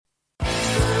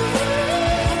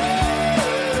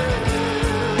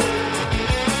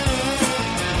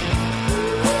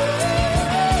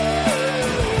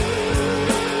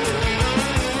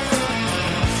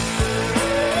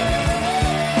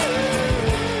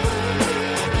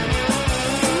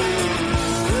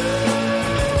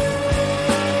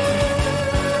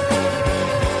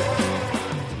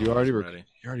already ready.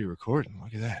 You're already recording.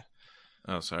 Look at that.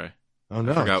 Oh, sorry. Oh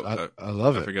no, I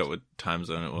love it. I forgot what time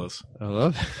zone it was. I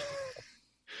love it.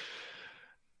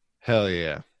 Hell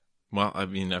yeah. Well, I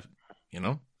mean,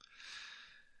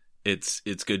 it's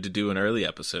good to do an early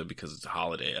episode because it's a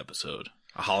holiday episode.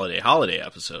 A holiday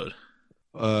episode.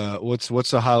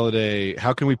 What's a holiday?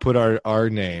 How can we put our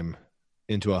name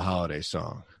into a holiday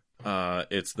song?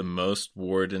 It's the most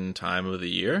Warden time of the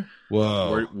year.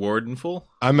 Whoa. Wardenful?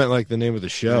 I meant like the name of the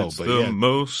show, It's but the yeah.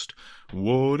 most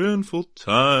Wardenful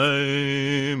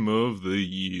time of the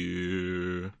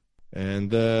year.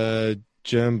 And the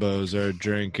Jimbos are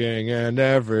drinking and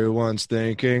everyone's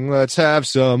thinking, let's have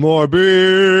some more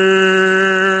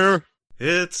beer.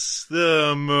 It's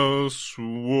the most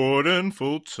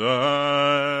Wardenful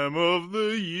time of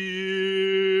the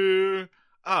year.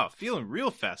 Oh, feeling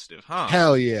real festive, huh?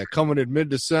 Hell yeah. Coming in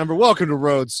mid-December. Welcome to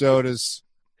Road Sodas.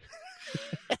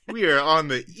 We are on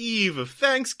the eve of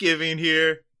Thanksgiving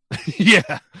here.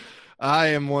 Yeah. I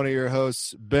am one of your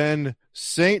hosts, Ben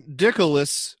St.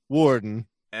 Dickolas Warden.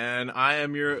 And I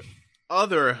am your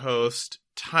other host,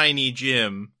 Tiny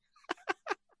Jim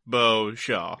Bo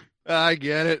Shaw. I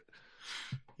get it.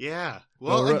 Yeah.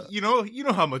 Well, you know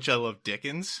how much I love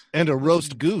Dickens. And a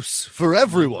roast goose for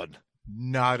everyone.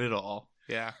 Not at all.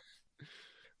 Yeah.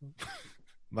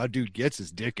 My dude gets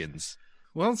his Dickens.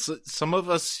 Well, so some of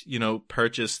us,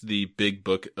 purchased the Big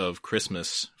Book of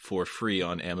Christmas for free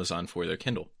on Amazon for their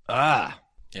Kindle. Ah.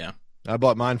 Yeah. I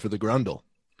bought mine for the Grundle.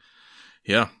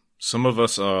 Yeah. Some of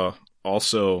us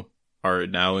also are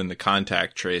now in the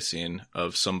contact tracing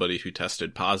of somebody who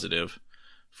tested positive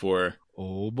for...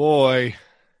 Oh, boy.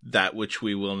 That which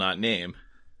we will not name.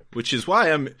 Which is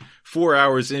why I'm 4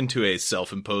 hours into a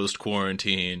self-imposed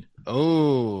quarantine.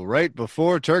 Oh, right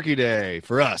before Turkey Day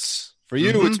for us. For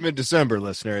you, It's mid-December,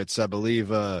 listener. It's, I believe,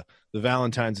 the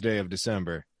Valentine's Day of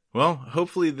December. Well,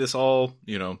 hopefully this all,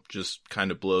 just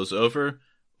kind of blows over.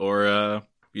 Or,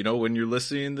 when you're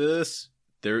listening to this,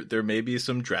 there may be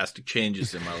some drastic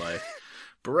changes in my life.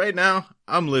 But right now,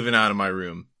 I'm living out of my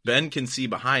room. Ben can see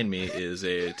behind me is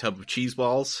a tub of cheese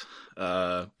balls,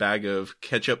 a bag of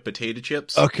ketchup potato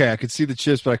chips. Okay, I could see the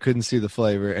chips, but I couldn't see the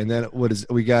flavor. And then is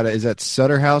that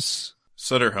Sutter House?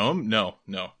 Sutter Home? No.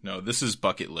 This is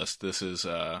bucket list. This is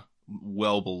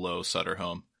well below Sutter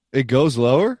Home. It goes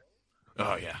lower?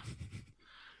 Oh yeah.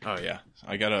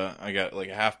 I got like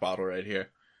a half bottle right here.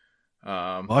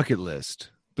 Bucket list.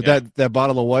 But yeah. that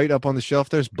bottle of white up on the shelf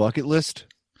there's bucket list?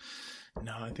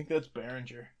 No, I think that's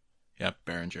Behringer. Yeah,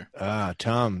 Behringer. Ah,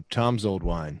 Tom's old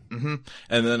wine. Mm-hmm.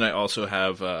 And then I also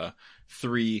have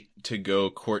 3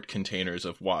 to-go quart containers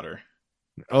of water.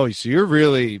 Oh, so you're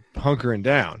really hunkering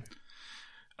down.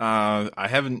 I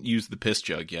haven't used the piss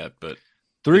jug yet, but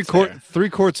 3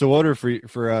 quarts of water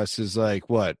for us is like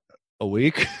what, a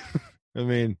week? I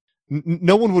mean,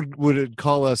 no one would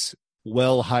call us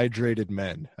well hydrated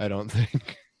men, I don't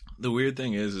think. The weird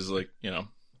thing is like,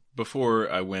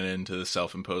 before I went into the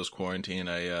self-imposed quarantine,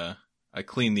 I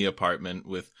cleaned the apartment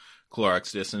with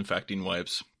Clorox disinfecting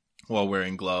wipes while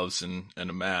wearing gloves and a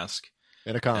mask.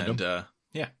 And a condom. And,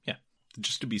 yeah,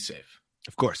 just to be safe.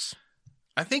 Of course.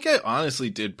 I think I honestly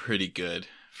did pretty good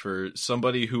for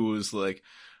somebody who was like,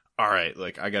 all right,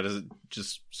 like I got to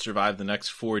just survive the next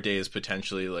 4 days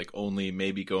potentially, like only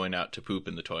maybe going out to poop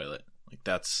in the toilet. Like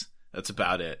that's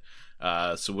about it.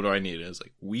 So what do I need? It was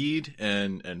like weed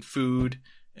and food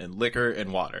and liquor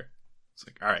and water. It's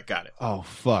like, all right, got it. Oh,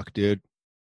 fuck, dude.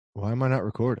 Why am I not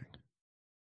recording?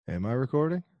 Am I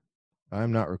recording?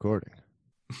 I'm not recording.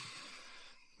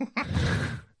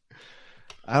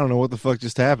 I don't know what the fuck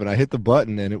just happened. I hit the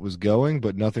button and it was going,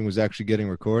 but nothing was actually getting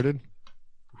recorded.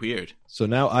 Weird. So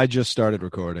now I just started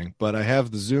recording, but I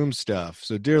have the Zoom stuff.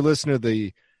 So, dear listener,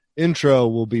 the intro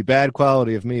will be bad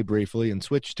quality of me briefly and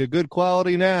switch to good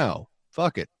quality now.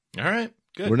 Fuck it. All right,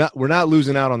 good. We're not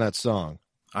losing out on that song.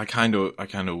 I kind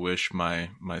of wish my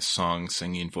song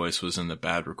singing voice was in the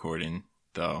bad recording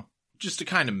though, just to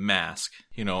kind of mask.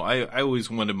 I always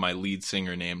wanted my lead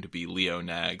singer name to be Leo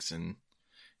Nags, and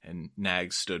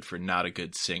Nags stood for not a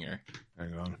good singer.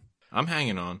 Hang on. I'm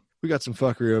hanging on. We got some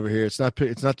fuckery over here. It's not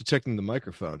detecting the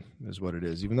microphone is what it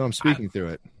is, even though I'm speaking through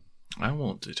it. I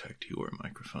won't detect your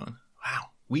microphone. Wow.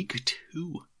 Week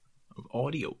 2 of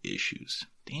audio issues.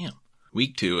 Damn.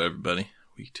 Week 2, everybody.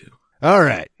 Week 2. All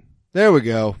right. There we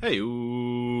go. Hey,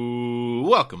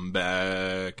 welcome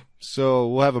back. So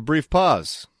we'll have a brief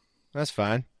pause. That's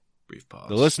fine. Brief pause.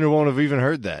 The listener won't have even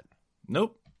heard that.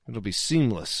 Nope. It'll be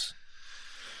seamless.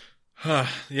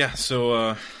 Yeah.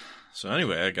 So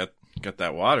anyway, I got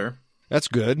that water. That's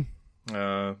good.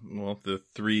 Well, the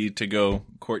 3 to-go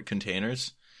quart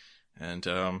containers, and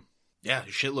a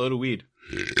shitload of weed.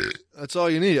 That's all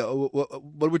you need.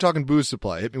 What are we talking booze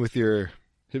supply? Hit me with your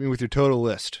total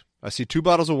list. I see 2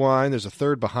 bottles of wine. There's a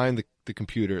third behind the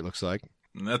computer, it looks like.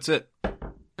 And that's it.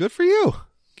 Good for you.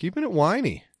 Keeping it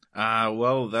whiny.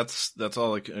 Well, that's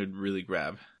all I could really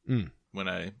grab when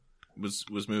I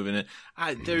was moving it.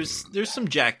 There's some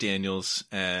Jack Daniels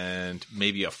and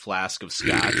maybe a flask of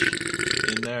scotch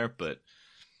in there, but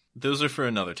those are for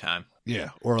another time. Yeah,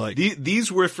 or like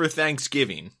these were for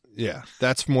Thanksgiving. Yeah,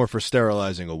 that's more for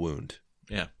sterilizing a wound.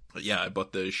 Yeah, but yeah, I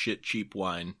bought the shit cheap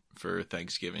wine for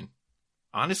Thanksgiving.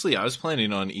 Honestly, I was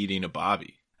planning on eating a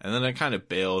Bobby, and then I kind of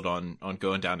bailed on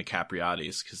going down to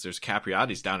Capriati's because there's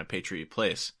Capriati's down at Patriot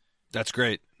Place. That's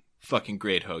great. Fucking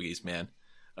great hoagies, man.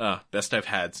 Best I've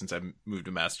had since I moved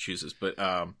to Massachusetts. But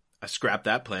I scrapped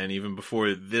that plan even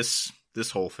before this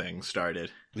whole thing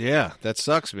started. Yeah, that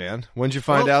sucks, man. When'd you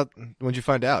find out? When'd you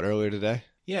find out? Earlier today?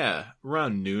 Yeah,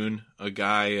 around noon. A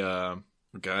guy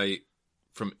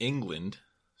from England.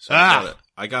 So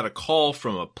I got a call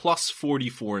from a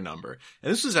 +44 number,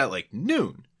 and this was at like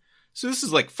noon. So this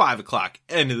is like 5 o'clock,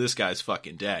 end of this guy's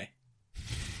fucking day.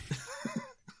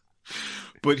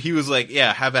 But he was like,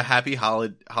 yeah, have a happy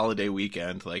holiday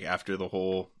weekend. Like after the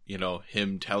whole,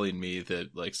 him telling me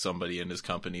that like somebody in his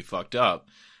company fucked up.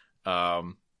 I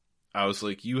was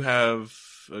like, you have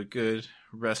a good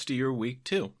rest of your week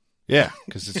too. Yeah,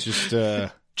 because it's just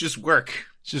just work.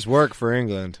 It's just work for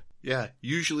England. Yeah,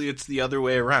 usually it's the other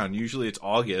way around. Usually it's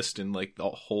August and like the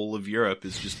whole of Europe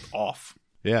is just off.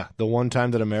 Yeah, the one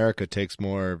time that America takes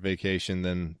more vacation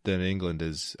than England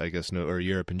is, I guess, or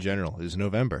Europe in general, is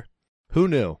November. Who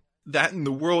knew? That and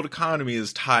the world economy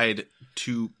is tied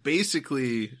to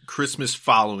basically Christmas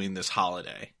following this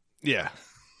holiday. Yeah.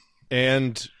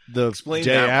 And the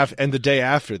day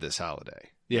after this holiday.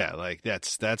 Yeah, like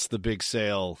that's the big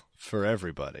sale for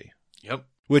everybody. Yep.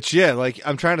 Which, yeah, like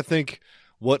I'm trying to think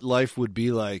what life would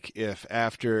be like if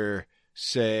after,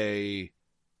 say,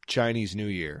 Chinese New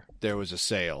Year, there was a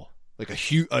sale. Like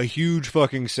a huge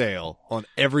fucking sale on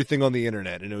everything on the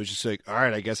internet. And it was just like, all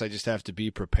right, I guess I just have to be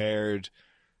prepared.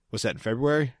 What's that, in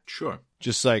February? Sure.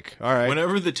 Just like, all right.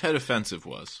 Whenever the Tet Offensive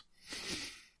was.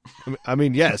 I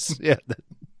mean, yes. Yeah.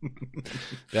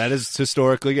 That is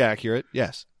historically accurate.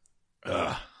 Yes.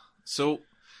 So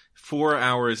 4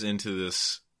 hours into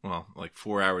this, well, like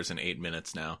 4 hours and 8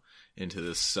 minutes now into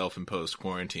this self-imposed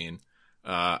quarantine,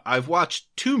 I've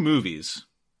watched 2 movies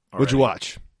already. What'd you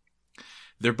watch?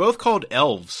 They're both called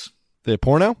Elves. They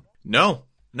porno? No.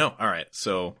 All right.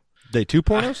 So they 2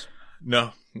 pornos?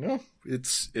 No.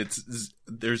 It's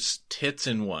there's tits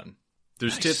in one.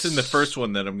 There's tits in the first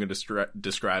one that I'm going to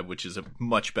describe, which is a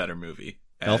much better movie.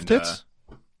 Elf tits?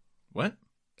 What?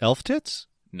 Elf tits?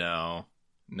 No.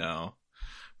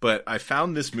 But I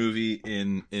found this movie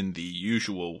in the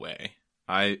usual way.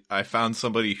 I found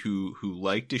somebody who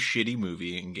liked a shitty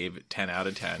movie and gave it 10 out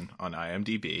of 10 on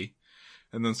IMDb,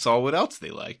 and then saw what else they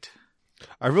liked.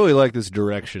 I really like this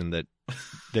direction that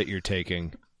you're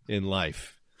taking in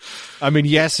life. I mean,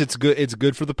 yes, it's good. It's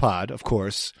good for the pod, of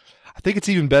course. I think it's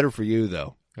even better for you,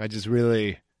 though. I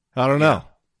don't know.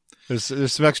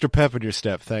 There's some extra pep in your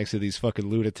step thanks to these fucking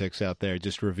lunatics out there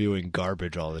just reviewing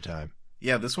garbage all the time.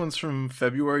 Yeah, this one's from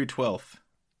February 12th,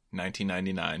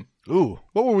 1999. Ooh,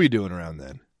 what were we doing around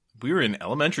then? We were in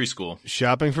elementary school.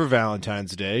 Shopping for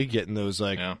Valentine's Day, getting those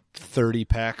 30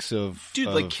 packs of... Dude,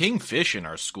 like Kingfish in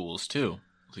our schools, too.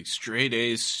 Like straight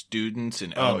A's students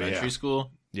in elementary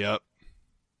school. Yep.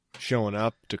 Showing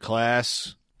up to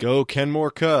class. Go Kenmore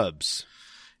Cubs.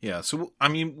 Yeah, so, I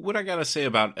mean, what I gotta say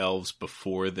about Elves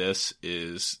before this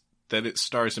is that it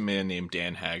stars a man named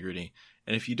Dan Haggerty.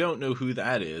 And if you don't know who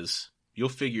that is, you'll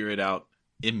figure it out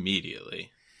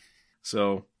immediately.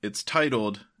 So, it's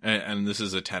titled, and this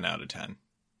is a 10 out of 10.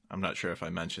 I'm not sure if I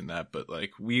mentioned that, but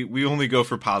like we only go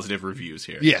for positive reviews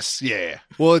here. Yes, yeah.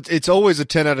 Well, it's always a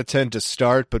 10 out of 10 to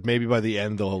start, but maybe by the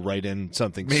end they'll write in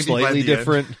something slightly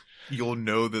different. You'll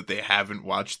know that they haven't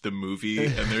watched the movie,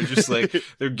 and they're just like,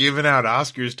 they're giving out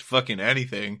Oscars to fucking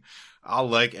anything. I'll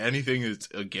like anything that's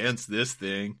against this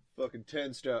thing. Fucking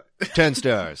 10 stars. 10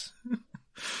 stars.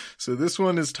 So this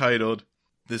one is titled,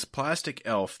 "This plastic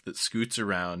elf that scoots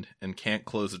around and can't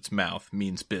close its mouth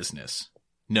means business.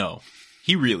 No,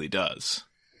 he really does."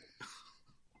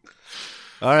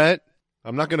 All right.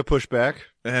 I'm not going to push back.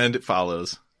 And it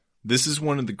follows. "This is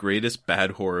one of the greatest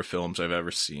bad horror films I've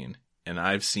ever seen. And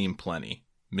I've seen plenty.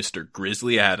 Mr.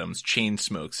 Grizzly Adams chain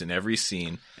smokes in every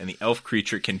scene, and the elf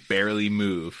creature can barely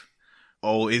move.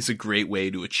 Always a great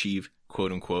way to achieve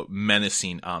quote-unquote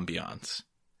menacing ambiance.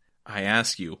 I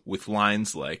ask you, with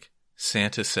lines like,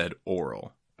 'Santa said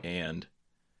oral,' and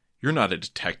 'You're not a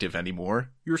detective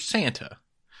anymore, you're Santa.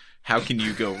 How can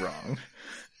you go wrong?'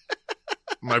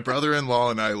 My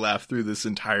brother-in-law and I laughed through this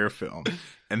entire film,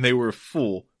 and they were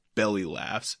full belly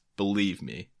laughs, believe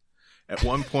me. At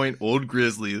one point, old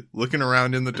Grizzly, looking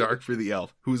around in the dark for the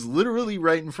elf, who's literally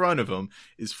right in front of him,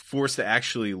 is forced to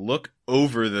actually look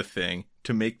over the thing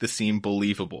to make the scene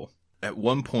believable. At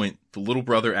one point, the little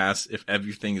brother asks if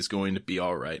everything is going to be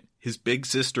all right. His big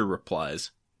sister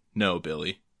replies, "No,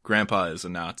 Billy. Grandpa is a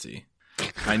Nazi."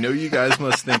 I know you guys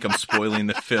must think I'm spoiling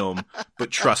the film,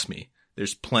 but trust me,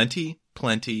 there's plenty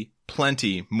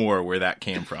more where that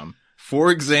came from.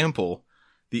 For example,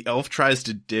 the elf tries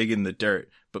to dig in the dirt,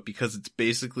 but because it's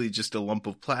basically just a lump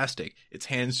of plastic, its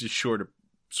hands just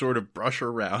sort of brush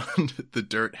around the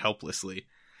dirt helplessly.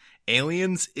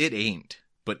 Aliens, it ain't,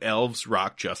 but elves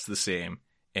rock just the same,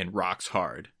 and rocks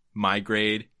hard. My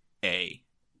grade, A.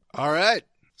 All right.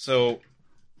 So,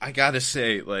 I gotta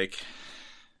say, like,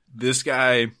 this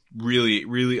guy really,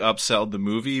 really upsold the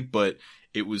movie, but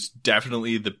it was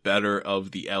definitely the better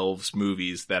of the Elves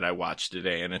movies that I watched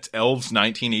today. And it's Elves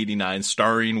 1989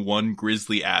 starring one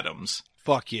Grizzly Adams.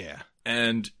 Fuck yeah.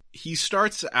 And he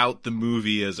starts out the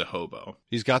movie as a hobo.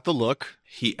 He's got the look.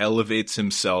 He elevates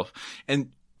himself.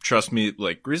 And trust me,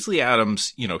 like, Grizzly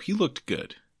Adams, you know, he looked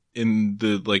good. In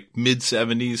the, like,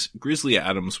 mid-70s, Grizzly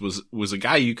Adams was a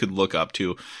guy you could look up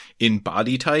to in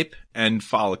body type and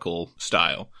follicle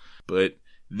style. But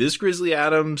this Grizzly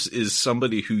Adams is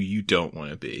somebody who you don't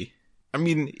want to be. I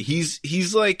mean, he's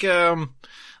like an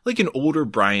older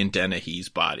Brian Dennehy's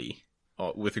body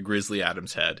with a Grizzly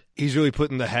Adams head. He's really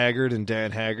putting the Haggard in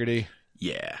Dan Haggerty.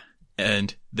 Yeah.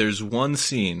 And there's one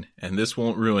scene, and this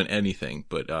won't ruin anything,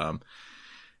 but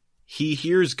he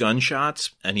hears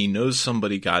gunshots and he knows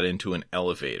somebody got into an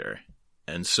elevator.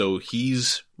 And so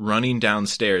he's running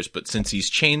downstairs, but since he's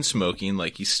chain smoking,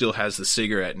 like, he still has the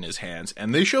cigarette in his hands.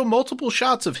 And they show multiple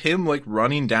shots of him, like,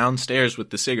 running downstairs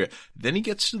with the cigarette. Then he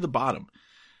gets to the bottom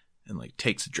and, like,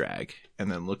 takes a drag and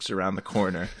then looks around the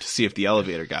corner to see if the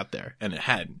elevator got there. And it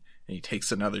hadn't. And he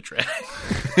takes another drag.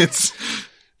 It's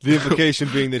the implication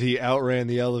being that he outran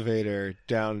the elevator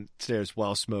downstairs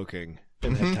while smoking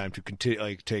and had time to continue,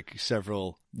 like, take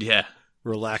several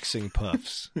relaxing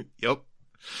puffs. Yep.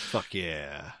 Fuck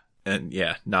yeah. And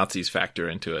yeah, Nazis factor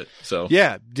into it. So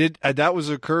yeah, that was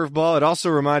a curveball. It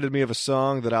also reminded me of a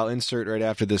song that I'll insert right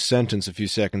after this sentence a few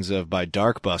seconds of by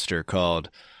Darkbuster called,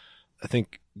 I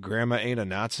think, Grandma Ain't a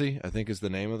Nazi, I think is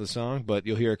the name of the song, but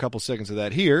you'll hear a couple seconds of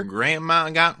that here. Grandma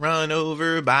got run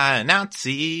over by a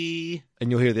Nazi.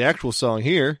 And you'll hear the actual song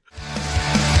here.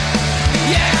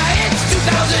 Yeah, it's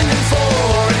 2004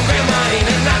 and Grandma ain't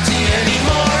a Nazi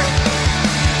anymore.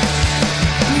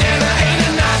 Nana ain't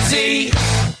a Nazi.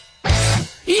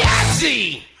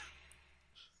 Yahtzee!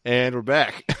 And we're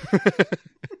back.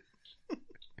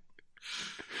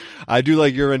 I do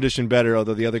like your rendition better,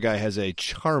 although the other guy has a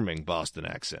charming Boston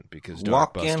accent because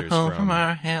Walking Darkbuster's home from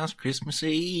our house Christmas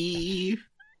Eve.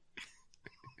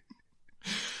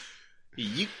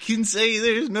 You can say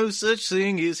there's no such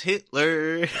thing as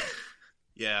Hitler.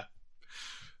 Yeah.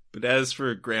 But as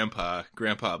for Grandpa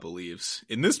believes.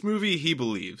 In this movie, he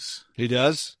believes. He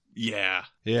does? Yeah.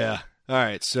 Yeah. All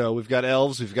right, so we've got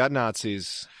elves, we've got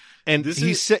Nazis. And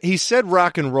he said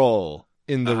rock and roll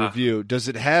in the review. Does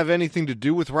it have anything to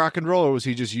do with rock and roll, or was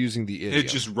he just using the idiom? It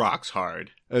just rocks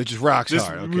hard. It just rocks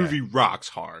hard. This Okay. movie rocks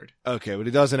hard. Okay, but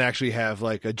it doesn't actually have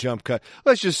like a jump cut.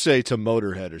 Let's just say to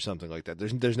Motorhead or something like that.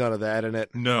 There's none of that in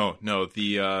it. No.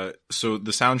 So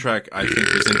the soundtrack, I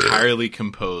think, was entirely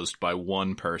composed by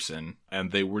one person,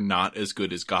 and they were not as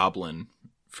good as Goblin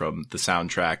from the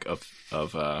soundtrack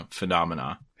of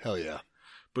Phenomena. Hell yeah.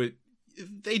 But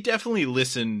they definitely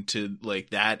listen to like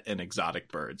that and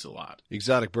Exotic Birds a lot.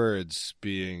 Exotic Birds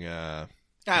being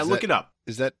Look it up.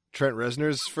 Is that Trent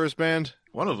Reznor's first band?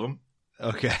 One of them.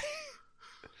 Okay.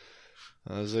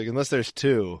 I was like, unless there's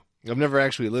two. I've never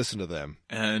actually listened to them.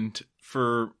 And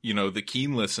for, the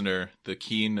keen listener, the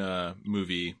keen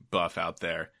movie buff out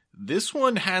there, this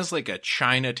one has like a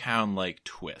Chinatown-like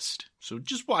twist. So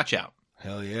just watch out.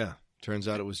 Hell yeah. Turns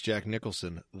out it was Jack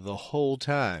Nicholson the whole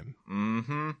time.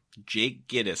 Mm-hmm. Jake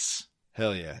Gittes.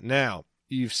 Hell yeah. Now,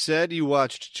 you've said you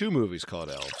watched two movies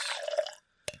called Elves.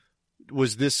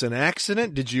 Was this an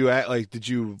accident? Did you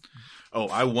Oh,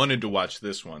 I wanted to watch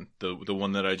this one, the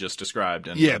one that I just described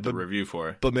and the review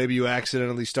for. But maybe you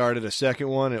accidentally started a second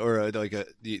one or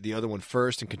the other one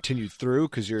first and continued through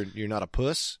because you're not a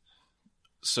puss?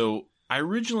 So I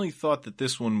originally thought that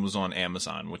this one was on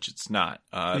Amazon, which it's not.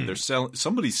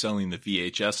 Somebody's selling the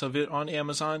VHS of it on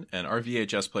Amazon, and our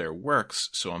VHS player works,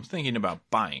 so I'm thinking about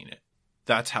buying it.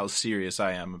 That's how serious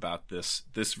I am about this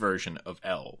version of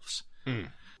Elves.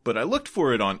 But I looked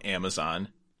for it on Amazon,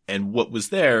 and what was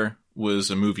there was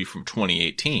a movie from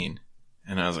 2018.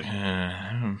 And I was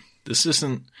like, this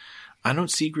isn't, I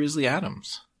don't see Grizzly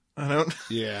Adams. I don't,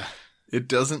 Yeah. it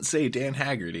doesn't say Dan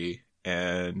Haggerty.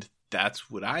 And that's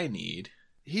what I need.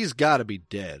 He's got to be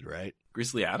dead, right?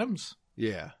 Grizzly Adams?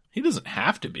 Yeah. He doesn't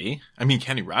have to be. I mean,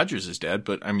 Kenny Rogers is dead,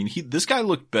 but I mean, this guy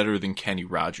looked better than Kenny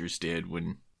Rogers did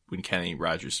when Kenny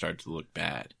Rogers started to look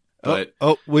bad. But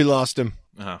Oh, we lost him.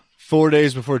 4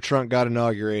 days before Trump got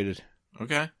inaugurated.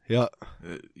 Okay, Yeah.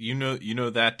 you know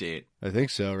that date. I think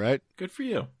so, right? Good for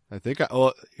you. I think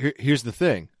well, here's the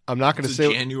thing. I'm not going to It's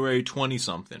say January 20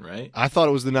 something, right? I thought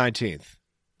it was the 19th,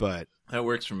 but That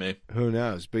works for me. who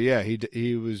knows? But yeah,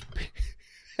 he was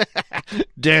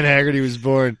Dan Haggerty was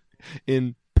born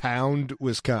in Pound,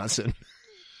 Wisconsin.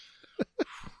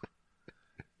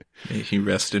 May he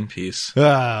rest in peace.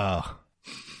 Oh.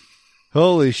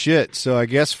 Holy shit. So I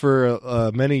guess for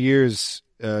many years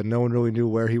no one really knew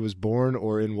where he was born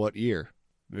or in what year.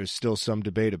 There's still some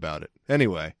debate about it.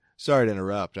 Anyway, sorry to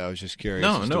interrupt. I was just curious.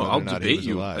 No, as to whether I'll or not he debate was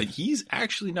you. alive. He's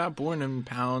actually not born in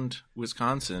Pound,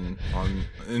 Wisconsin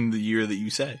in the year that you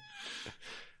say.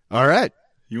 All right.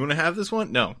 You want to have this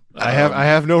one? No. I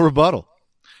have no rebuttal.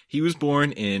 He was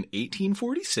born in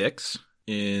 1846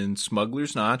 in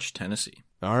Smuggler's Notch, Tennessee.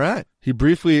 All right. He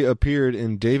briefly appeared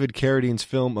in David Carradine's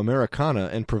film Americana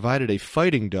and provided a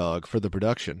fighting dog for the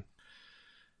production.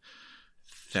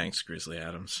 Thanks, Grizzly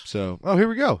Adams. So, here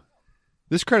we go.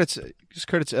 This credits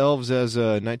Elves as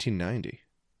 1990.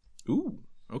 Ooh,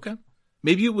 okay.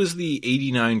 Maybe it was the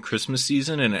 89 Christmas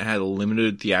season and it had a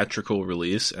limited theatrical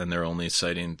release and they're only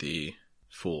citing the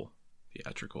full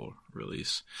theatrical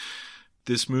release.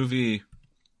 This movie,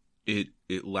 it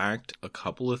lacked a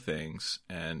couple of things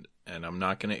and I'm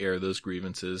not going to air those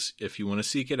grievances. If you want to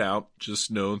seek it out, just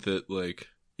know that like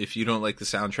if you don't like the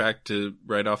soundtrack to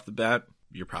right off the bat,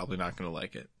 you're probably not going to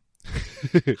like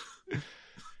it.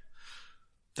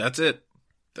 That's it.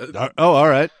 All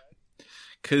right.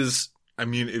 Because I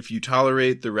mean, if you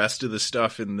tolerate the rest of the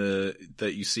stuff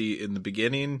that you see in the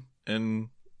beginning, and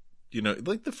you know,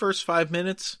 like the first 5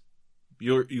 minutes,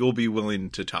 you'll be willing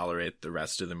to tolerate the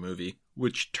rest of the movie,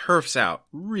 which turfs out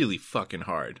really fucking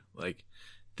hard. Like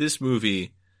this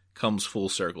movie comes full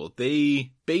circle.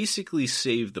 They basically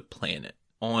save the planet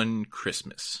on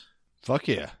Christmas. Fuck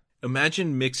yeah.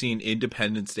 Imagine mixing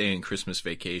Independence Day and Christmas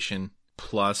Vacation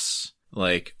plus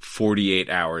like 48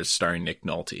 hours starring Nick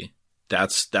Nolte.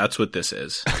 That's what this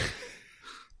is.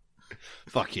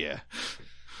 Fuck yeah.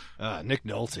 Nick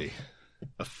Nolte.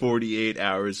 A 48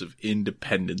 hours of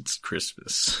Independence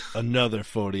Christmas. Another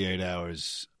 48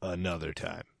 hours, another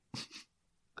time.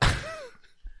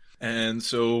 And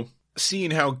so,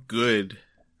 seeing how good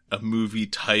a movie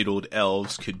titled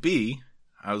Elves could be,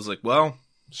 I was like, well,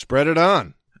 Spread it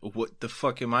on. what the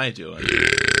fuck am I doing?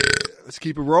 Let's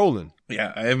keep it rolling.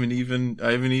 Yeah, I haven't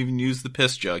even used the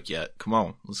piss jug yet. Come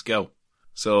on, let's go.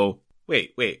 So,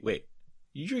 wait.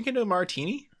 You drinking a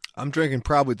martini? I'm drinking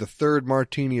probably the third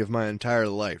martini of my entire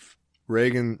life.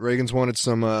 Reagan's wanted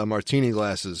some martini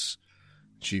glasses.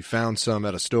 She found some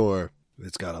at a store.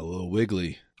 It's got a little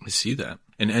wiggly. I see that.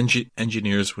 And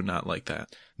engineers would not like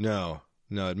that. No.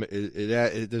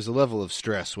 There's a level of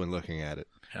stress when looking at it.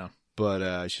 Yeah.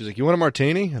 But she was like, "You want a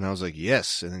martini?" And I was like,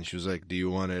 "Yes." And then she was like, "Do you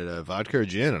want it vodka or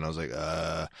gin?" And I was like,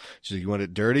 She's like, "You want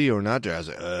it dirty or not dirty?" I was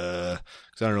like, because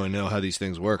I don't really know how these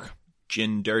things work.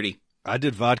 Gin dirty. I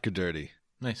did vodka dirty.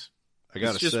 Nice. I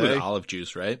gotta It's just say, with olive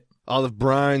juice, right? olive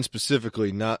brine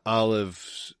specifically, not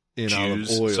olives in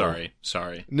Juice. olive oil.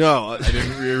 Sorry. No, I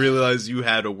didn't realize you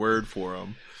had a word for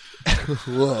them.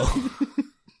 Whoa.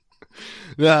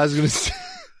 No, I was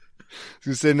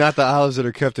gonna say not the olives that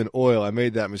are kept in oil. I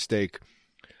made that mistake.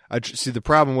 See, the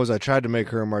problem was I tried to make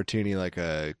her a martini like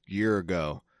a year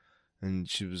ago, and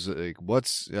she was like,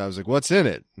 I was like, "What's in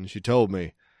it?" And she told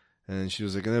me, and she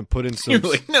was like, "And then put in some." You're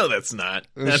like, no, that's not.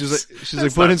 And she's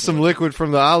like, put in some liquid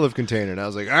from the olive container. And I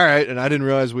was like, all right. And I didn't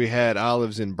realize we had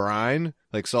olives in brine,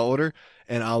 like saltwater,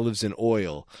 and olives in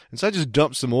oil. And so I just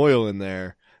dumped some oil in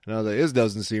there. And I was like, this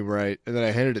doesn't seem right. And then I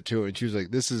handed it to her, and she was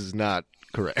like, this is not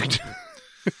correct.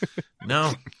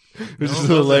 No. There's just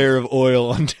a layer of oil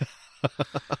on top.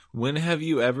 When have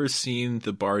you ever seen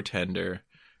the bartender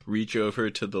reach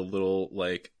over to the little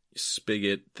like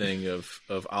spigot thing of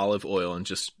olive oil and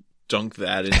just dunk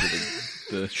that into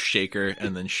the shaker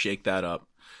and then shake that up?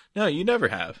 No, you never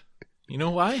have. You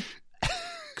know why?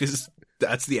 Because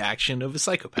that's the action of a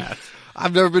psychopath.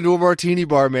 I've never been to a martini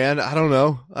bar, man. I don't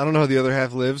know how the other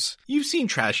half lives. You've seen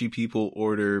trashy people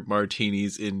order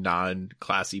martinis in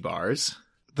non-classy bars.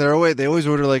 They always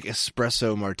order like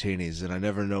espresso martinis, and I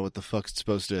never know what the fuck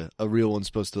a real one's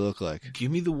supposed to look like. Give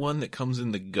me the one that comes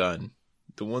in the gun.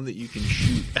 The one that you can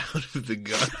shoot out of the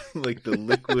gun, like the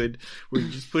liquid, where you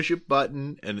just push a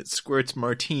button and it squirts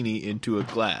martini into a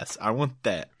glass. I want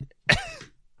that.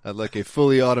 I'd like a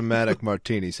fully automatic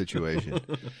martini situation.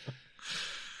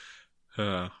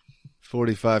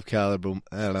 45 caliber.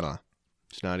 I don't know.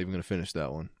 Just not even going to finish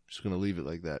that one. Just going to leave it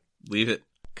like that. Leave it.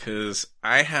 Because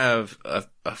I have a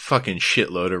fucking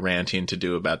shitload of ranting to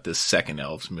do about this second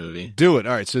Elves movie. Do it.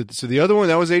 All right. So the other one,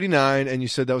 that was 89, and you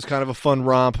said that was kind of a fun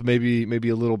romp, maybe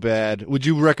a little bad. Would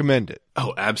you recommend it?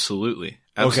 Oh, absolutely.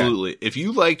 Absolutely. Okay. If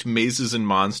you liked Mazes and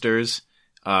Monsters,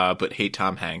 but hate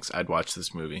Tom Hanks, I'd watch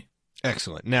this movie.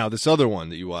 Excellent. Now, this other one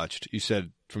that you watched, you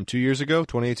said from 2 years ago,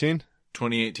 2018?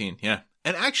 2018, yeah.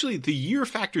 And actually, the year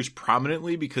factors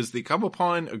prominently because they come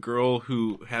upon a girl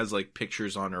who has, like,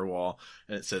 pictures on her wall,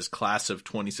 and it says class of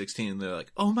 2016, and they're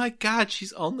like, oh my god,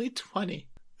 she's only 20.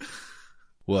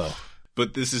 Whoa.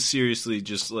 But this is seriously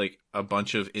just, like, a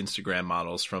bunch of Instagram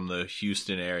models from the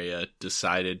Houston area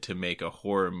decided to make a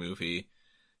horror movie.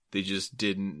 They just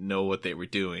didn't know what they were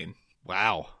doing.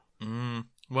 Wow.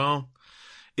 Well,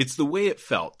 it's the way it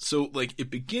felt. So, like, it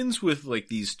begins with, like,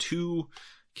 these two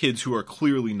kids who are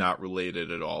clearly not related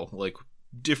at all, like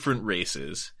different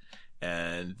races,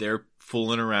 and they're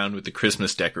fooling around with the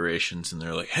Christmas decorations, and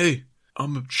they're like, hey,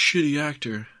 I'm a shitty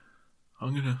actor.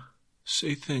 I'm gonna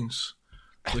say things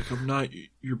like I'm not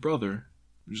your brother.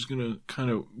 I'm just gonna kind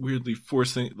of weirdly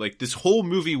force things. Like, this whole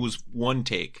movie was one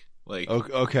take. Like,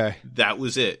 okay. That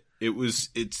was it.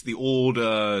 It's the old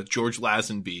George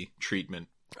Lazenby treatment.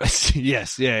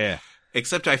 Yes, yeah.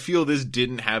 Except I feel this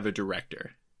didn't have a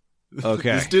director.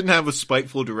 Okay. This didn't have a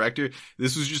spiteful director.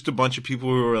 This was just a bunch of people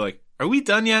who were like, are we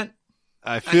done yet?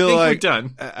 I think we're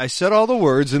done. I said all the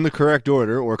words in the correct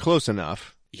order or close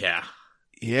enough. Yeah.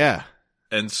 Yeah.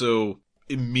 And so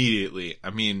immediately,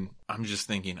 I mean, I'm just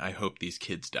thinking, I hope these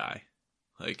kids die.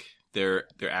 Like, they're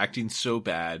acting so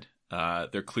bad.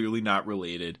 They're clearly not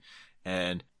related.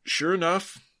 And sure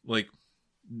enough, like,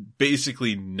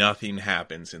 basically nothing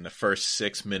happens in the first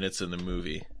 6 minutes of the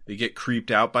movie. They get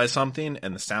creeped out by something,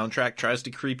 and the soundtrack tries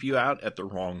to creep you out at the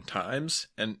wrong times.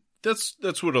 And that's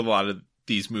what a lot of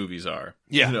these movies are.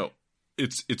 Yeah. You know,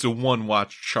 it's a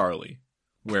one-watch Charlie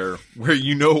where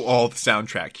you know all the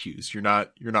soundtrack cues. You're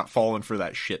not falling for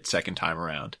that shit second time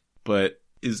around. But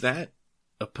is that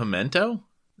a pimento?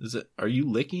 Are you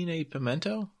licking a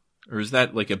pimento? Or is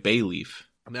that like a bay leaf?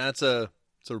 That's I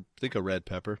think a red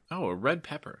pepper. Oh, a red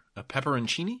pepper. A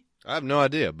pepperoncini? I have no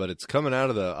idea, but it's coming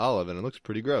out of the olive and it looks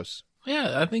pretty gross.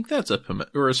 Yeah, I think that's a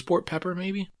pimento. Or a sport pepper,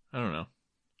 maybe? I don't know.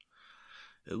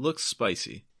 It looks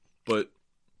spicy. But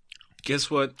guess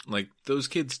what? Like, those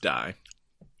kids die.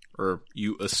 Or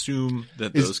you assume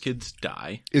that those kids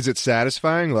die. Is it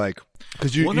satisfying? Like,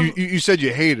 because you said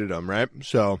you hated them, right?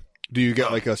 So do you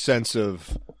get like a sense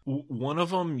of... One of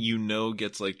them,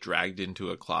 gets like dragged into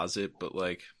a closet, but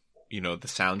like, the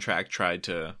soundtrack tried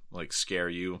to like scare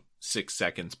you 6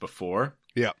 seconds before.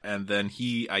 Yeah. And then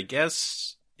he, I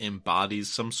guess,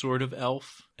 embodies some sort of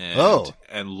elf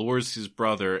and lures his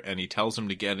brother, and he tells him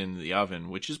to get into the oven,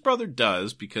 which his brother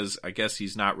does because I guess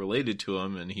he's not related to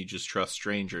him and he just trusts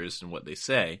strangers and what they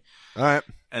say. All right.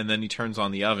 And then he turns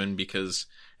on the oven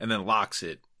and then locks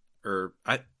it.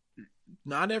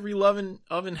 Not every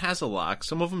oven has a lock.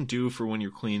 Some of them do for when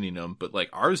you're cleaning them, but like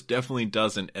ours definitely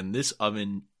doesn't, and this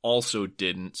oven also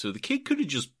didn't. So the kid could have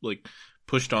just like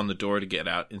pushed on the door to get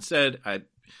out. Instead,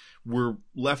 we're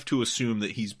left to assume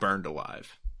that he's burned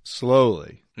alive.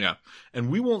 Slowly. Yeah. And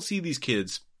we won't see these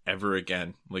kids ever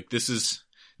again. Like, this is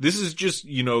just,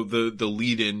 the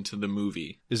lead into the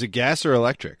movie. Is it gas or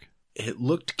electric? It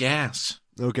looked gas.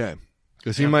 Okay.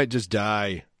 Because he might just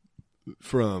die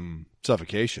from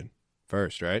suffocation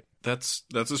first, right? That's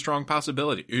a strong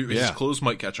possibility. His clothes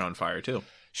might catch on fire too.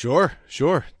 Sure.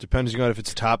 Depending on if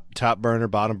it's top burner,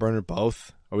 bottom burner,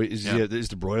 both. Is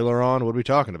the broiler on? What are we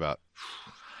talking about?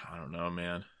 I don't know,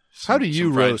 man. How do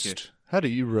you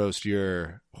roast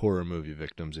your horror movie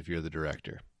victims if you're the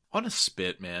director? On a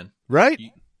spit, man. Right?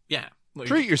 Yeah. Like,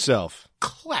 treat yourself.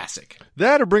 Classic.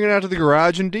 That or bring it out to the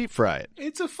garage and deep fry it.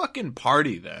 It's a fucking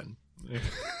party then.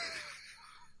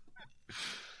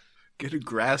 Get a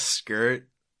grass skirt,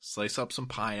 slice up some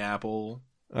pineapple.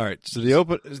 All right, so the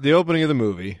opening of the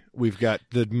movie, we've got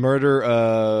the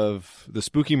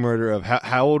spooky murder of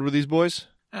how old were these boys?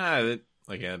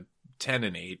 Like 10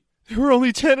 and 8. They were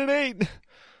only 10 and 8.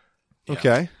 Yeah.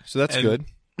 Okay, so that's good.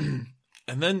 And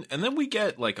then we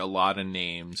get like a lot of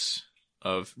names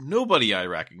of nobody I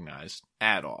recognized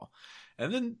at all.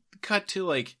 And then cut to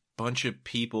like a bunch of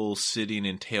people sitting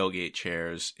in tailgate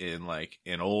chairs in like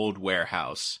an old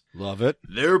warehouse. Love it.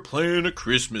 They're playing a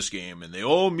Christmas game and they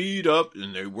all meet up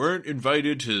and they weren't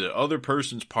invited to the other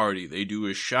person's party. They do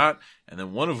a shot and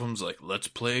then one of them's like, let's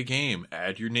play a game.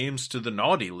 Add your names to the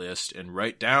naughty list and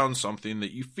write down something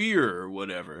that you fear or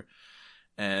whatever.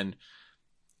 And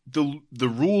the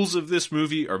rules of this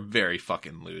movie are very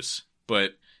fucking loose.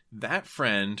 But that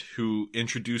friend who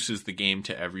introduces the game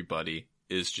to everybody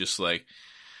is just like,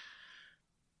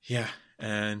 yeah,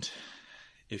 and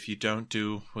if you don't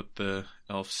do what the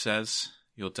elf says,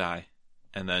 you'll die.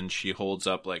 And then she holds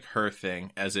up like her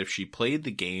thing as if she played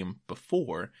the game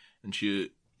before, and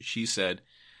she said,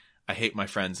 I hate my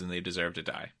friends and they deserve to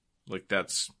die. Like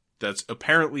that's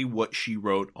apparently what she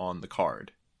wrote on the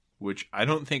card, which I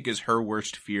don't think is her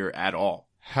worst fear at all.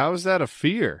 How's that a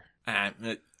fear?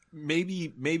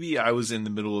 Maybe I was in the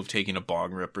middle of taking a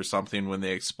bong rip or something when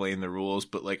they explained the rules,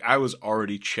 but like I was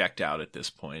already checked out at this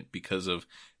point because of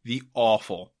the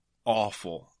awful,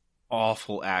 awful,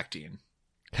 awful acting.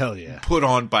 Hell yeah. Put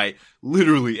on by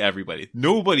literally everybody.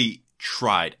 Nobody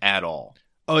tried at all.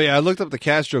 Oh yeah, I looked up the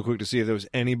cast real quick to see if there was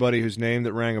anybody whose name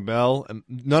that rang a bell, and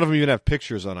none of them even have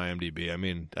pictures on IMDb. I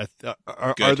mean,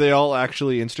 are they all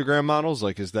actually Instagram models?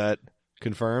 Like, is that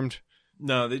confirmed?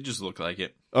 No, they just look like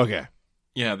it. Okay.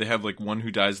 Yeah, they have like one who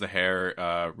dyes the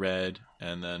hair red,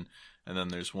 and then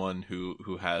there's one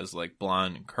who has like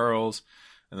blonde and curls,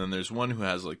 and then there's one who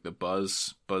has like the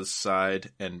buzz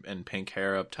side and pink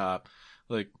hair up top.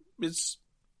 Like it's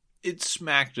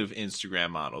smacked of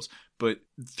Instagram models, but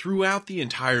throughout the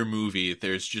entire movie,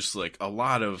 there's just like a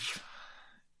lot of,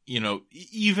 you know,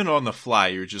 even on the fly,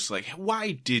 you're just like,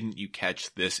 why didn't you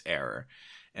catch this error?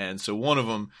 And so one of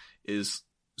them is.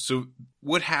 So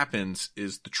what happens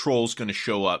is the troll's going to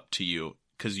show up to you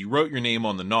because you wrote your name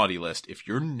on the naughty list. If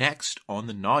you're next on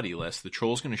the naughty list, the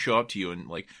troll's going to show up to you and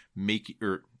like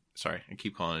sorry, I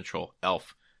keep calling it a troll.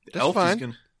 Elf. The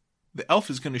elf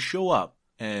is going to show up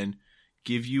and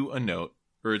give you a note,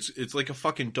 or it's like a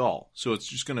fucking doll. So it's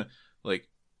just going to like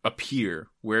appear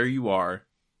where you are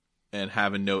and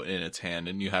have a note in its hand,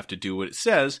 and you have to do what it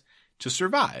says to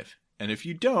survive. And if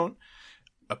you don't,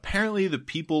 apparently the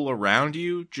people around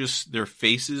you, just their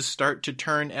faces start to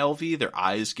turn elfy, their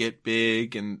eyes get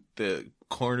big, and the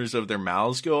corners of their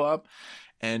mouths go up.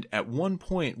 And at one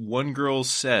point, one girl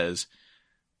says,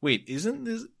 wait,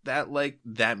 isn't that like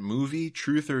that movie,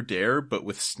 Truth or Dare, but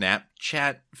with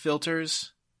Snapchat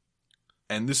filters?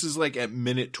 And this is like at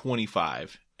minute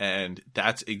 25, and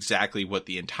that's exactly what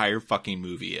the entire fucking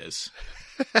movie is.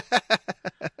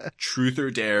 Truth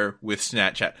or Dare with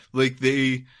Snapchat. Like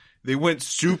They went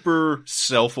super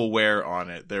self-aware on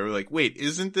it. They were like, wait,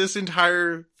 isn't this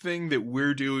entire thing that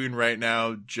we're doing right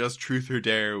now just Truth or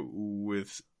Dare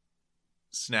with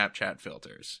Snapchat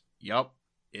filters? Yup,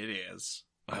 it is.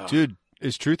 Dude,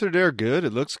 is Truth or Dare good?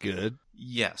 It looks good.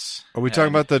 Yes. Are we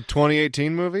talking about the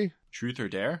 2018 movie? Truth or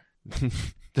Dare?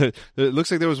 It looks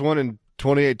like there was one in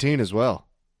 2018 as well.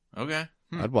 Okay.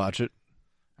 I'd watch it.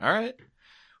 All right.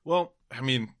 Well, I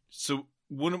mean, so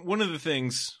one of the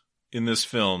things in this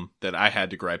film that I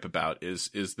had to gripe about is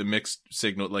the mixed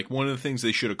signal. Like, one of the things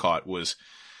they should have caught was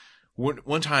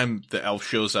one time the elf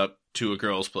shows up to a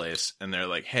girl's place and they're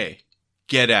like, hey,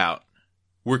 get out.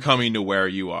 We're coming to where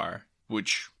you are.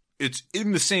 Which, it's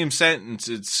in the same sentence.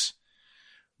 It's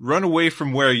run away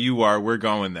from where you are. We're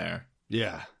going there.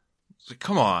 Yeah. It's like,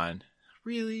 come on.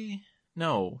 Really?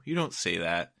 No, you don't say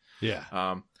that.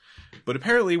 Yeah. But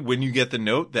apparently when you get the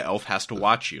note, the elf has to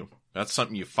watch you. That's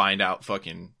something you find out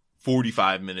fucking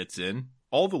 45 minutes in.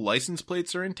 All the license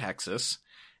plates are in Texas,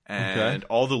 and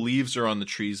all the leaves are on the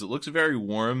trees. It looks very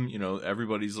warm. You know,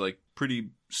 everybody's like pretty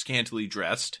scantily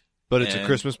dressed. But it's a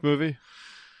Christmas movie?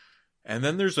 And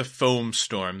then there's a foam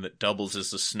storm that doubles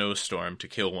as a snowstorm to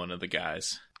kill one of the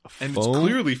guys. And it's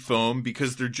clearly foam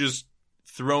because they're just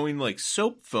throwing like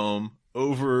soap foam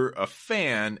over a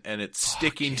fan and it's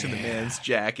sticking to the man's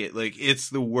jacket. Like, it's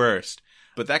the worst.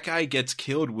 But that guy gets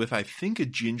killed with, I think, a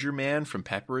ginger man from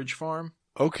Pepperidge Farm.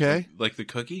 Okay. Like the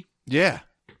cookie? Yeah.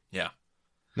 Yeah.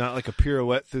 Not like a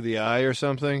pirouette through the eye or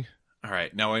something? All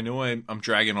right. Now, I know I'm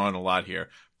dragging on a lot here,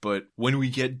 but when we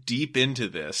get deep into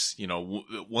this, you know,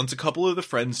 once a couple of the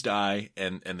friends die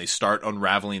and they start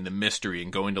unraveling the mystery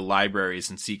and going to libraries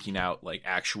and seeking out, like,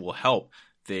 actual help,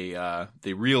 they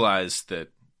realize that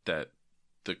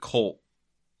the cult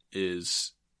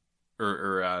is...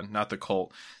 Or not the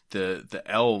cult, the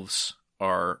elves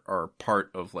are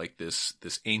part of like this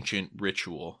ancient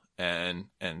ritual, and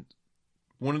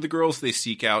one of the girls they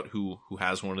seek out who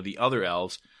has one of the other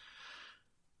elves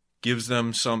gives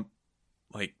them some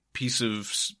like piece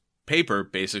of paper,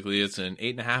 basically, it's an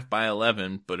 8.5 by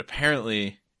 11, but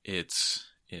apparently it's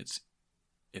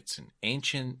an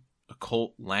ancient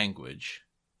occult language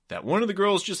that one of the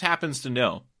girls just happens to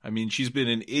know. I mean, she's been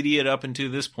an idiot up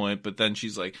until this point, but then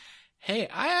she's like, hey,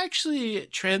 I actually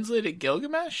translated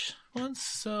Gilgamesh once,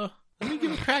 so let me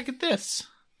give a crack at this.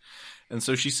 And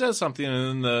so she says something,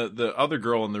 and then the other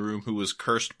girl in the room who was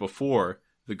cursed before,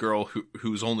 the girl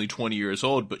who's only 20 years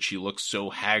old, but she looks so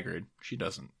haggard. She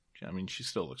doesn't. I mean, she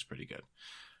still looks pretty good.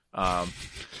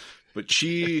 But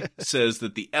she says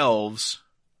that the elves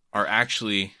are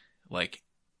actually like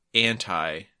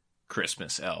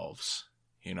anti-Christmas elves,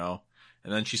 you know?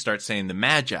 And then she starts saying the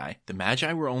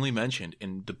Magi were only mentioned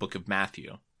in the book of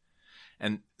Matthew.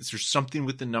 And there's something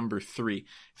with the number 3.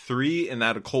 3 in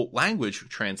that occult language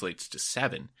translates to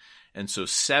 7. And so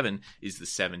 7 is the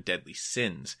 7 deadly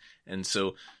sins. And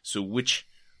so which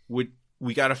would,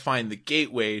 we got to find the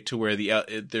gateway to where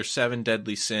there's 7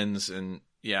 deadly sins, and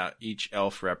yeah, each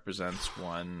elf represents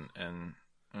one. And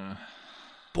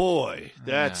boy,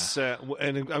 that's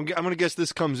and I'm going to guess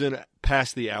this comes in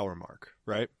past the hour mark,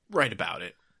 right? Right about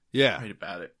it. Yeah. Right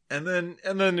about it. And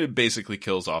then it basically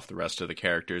kills off the rest of the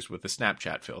characters with a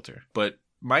Snapchat filter. But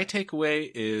my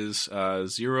takeaway is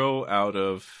 0 out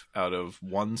of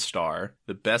 1 star.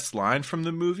 The best line from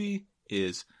the movie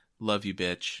is "Love you,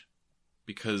 bitch,"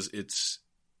 because it's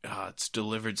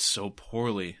delivered so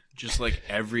poorly, just like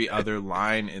every other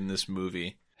line in this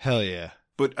movie. Hell yeah.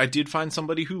 But I did find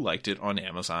somebody who liked it on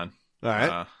Amazon. All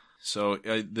right. So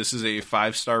this is a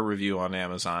 5-star review on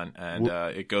Amazon, and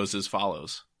it goes as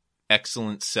follows.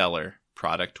 Excellent seller.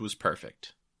 Product was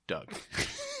perfect. Doug.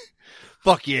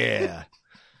 Fuck yeah.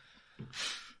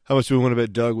 How much do we want to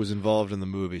bet Doug was involved in the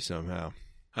movie somehow?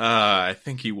 I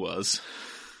think he was.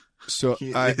 So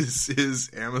his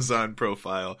Amazon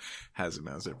profile has him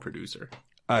as a producer.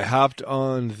 I hopped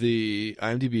on the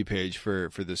IMDb page for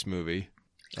this movie,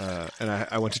 and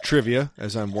I went to trivia,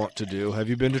 as I'm wont to do. Have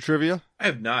you been to trivia? I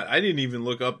have not. I didn't even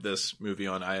look up this movie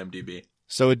on IMDb.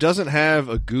 So it doesn't have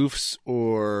a goofs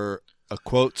or a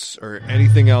quotes or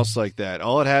anything else like that.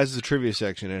 All it has is a trivia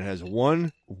section, and it has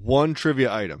one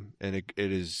trivia item, and it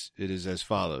is as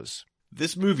follows.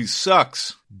 This movie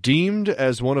sucks. Deemed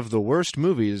as one of the worst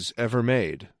movies ever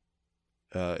made.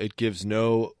 It gives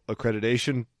no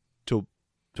accreditation to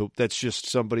that's just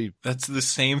somebody. That's the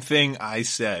same thing I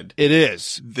said. It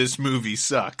is. This movie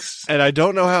sucks. And I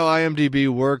don't know how IMDb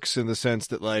works in the sense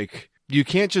that, like, you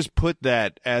can't just put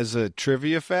that as a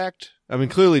trivia fact. I mean,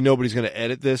 clearly nobody's going to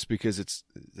edit this because this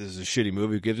is a shitty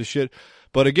movie. Who gives a shit?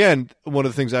 But again, one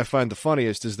of the things I find the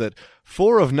funniest is that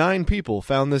 4 of 9 people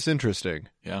found this interesting.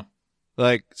 Yeah.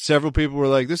 Like, several people were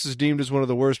like, this is deemed as one of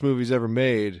the worst movies ever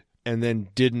made, and then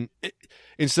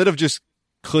instead of just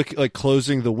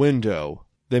closing the window,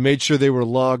 they made sure they were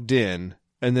logged in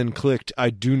and then clicked, I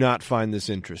do not find this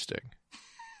interesting.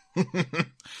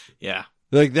 Yeah.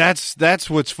 Like, that's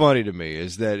what's funny to me,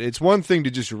 is that it's one thing to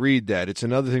just read that. It's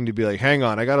another thing to be like, hang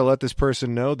on, I got to let this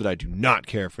person know that I do not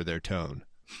care for their tone.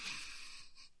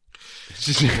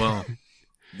 Well,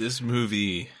 this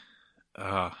movie...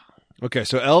 Okay,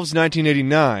 so Elves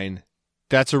 1989,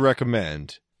 that's a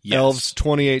recommend. Yes. Elves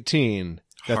 2018,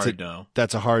 no.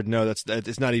 That's a hard no.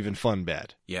 It's not even fun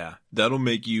bad. Yeah, that'll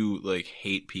make you like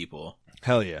hate people.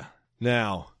 Hell yeah.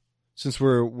 Now, since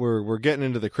we're getting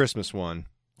into the Christmas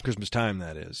time,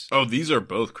 that is. Oh, these are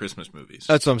both Christmas movies.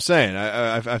 That's what I'm saying.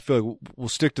 I feel like we'll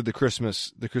stick to the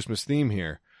Christmas theme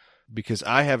here, because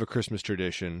I have a Christmas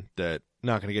tradition that I'm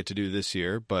not going to get to do this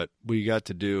year, but we got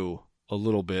to do a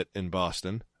little bit in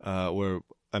Boston, where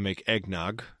I make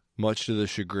eggnog, much to the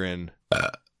chagrin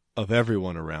of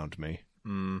everyone around me.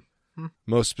 Mm-hmm.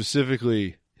 Most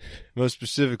specifically,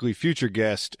 future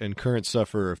guest and current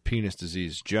sufferer of penis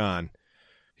disease, John.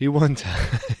 He one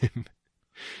time, it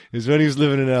was when he was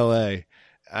living in L.A.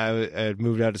 I had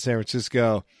moved out to San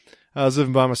Francisco. I was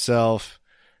living by myself,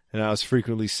 and I was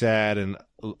frequently sad and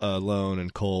alone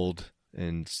and cold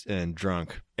and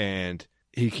drunk. And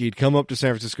he'd come up to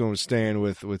San Francisco and was staying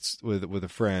with a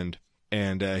friend,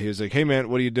 and he was like, "Hey man,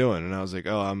 what are you doing?" And I was like,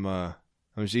 "Oh, I'm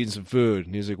just eating some food."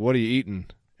 And he was like, "What are you eating?"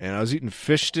 And I was eating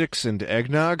fish sticks and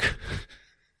eggnog,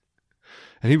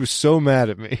 and he was so mad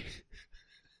at me.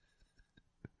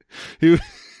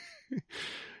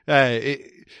 I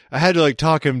had to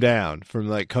talk him down from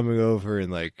coming over,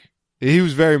 and he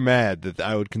was very mad that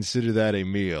I would consider that a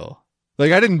meal. I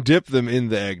didn't dip them in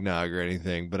the eggnog or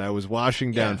anything, but I was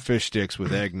washing down fish sticks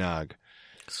with eggnog.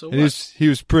 So and he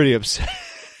was pretty upset.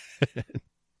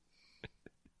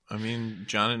 I mean,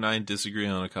 John and I disagree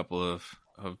on a couple of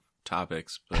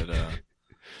topics, but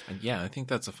yeah, I think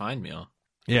that's a fine meal.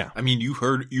 Yeah. I mean, you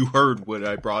heard what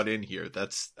I brought in here.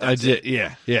 That's I did.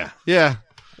 it. Yeah.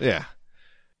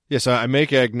 So I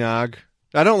make eggnog.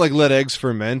 I don't like let eggs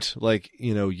ferment like,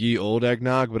 ye old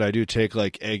eggnog, but I do take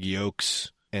like egg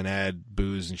yolks and add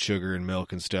booze and sugar and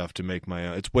milk and stuff to make my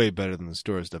own. It's way better than the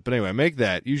store stuff. But anyway, I make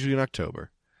that usually in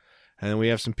October. And then we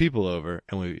have some people over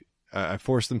and I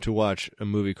force them to watch a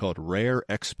movie called Rare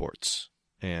Exports.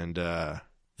 And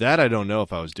that I don't know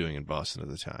if I was doing in Boston at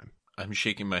the time. I'm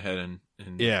shaking my head in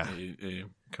a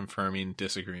confirming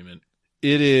disagreement.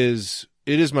 It is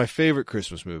my favorite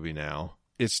Christmas movie now.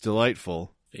 It's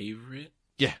delightful. Favorite?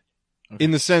 Yeah. Okay.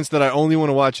 In the sense that I only want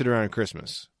to watch it around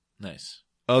Christmas. Nice.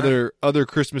 Other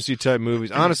Christmassy type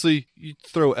movies. Honestly, you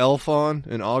throw Elf on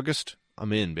in August,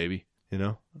 I'm in, baby.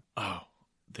 Oh,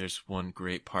 there's one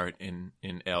great part in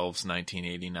Elves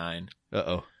 1989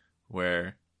 Uh-oh.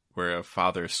 where a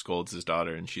father scolds his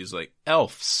daughter and she's like,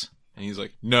 elves. And he's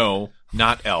like, no,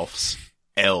 not elves,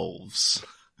 elves.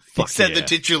 Fuck he said yeah. the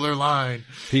titular line.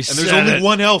 He And there's said only it.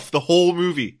 one elf the whole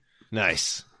movie.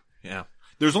 Nice. Yeah.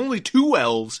 There's only 2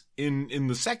 elves in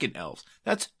the second elves.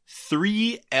 That's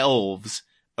 3 elves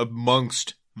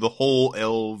amongst the whole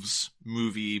elves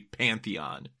movie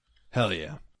pantheon. Hell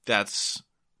yeah. That's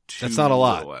not a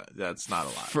lot. That's not a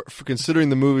lot. For considering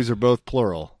the movies are both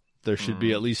plural, there should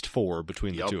be at least 4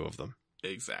 between the two of them.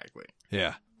 Exactly.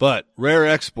 Yeah. But Rare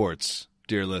Exports,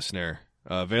 dear listener,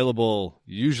 available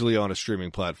usually on a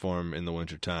streaming platform in the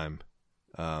wintertime.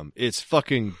 It's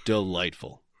fucking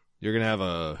delightful. You're going to have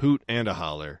a hoot and a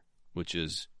holler, which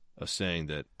is a saying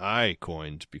that I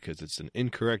coined because it's an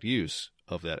incorrect use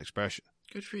of that expression.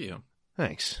 Good for you.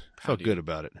 Thanks. Proud Felt of good you.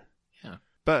 about it. Yeah.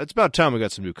 But it's about time we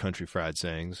got some new country fried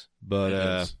sayings. But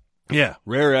It is. yeah,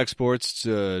 Rare Exports.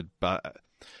 I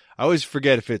always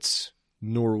forget if it's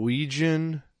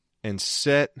Norwegian and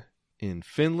set in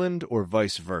Finland or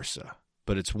vice versa.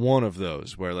 But it's one of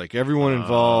those where like everyone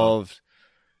involved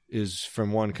is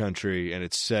from one country and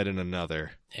it's set in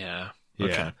another. Yeah. Yeah.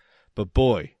 Okay. But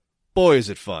boy is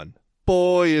it fun.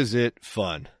 Boy is it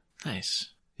fun.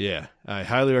 Nice. Yeah, I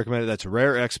highly recommend it. That's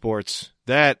Rare Exports.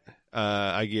 That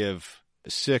I give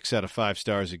 6 out of 5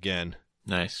 stars again.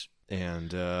 Nice.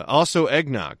 And also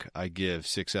Eggnog, I give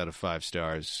 6 out of 5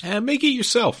 stars. And make it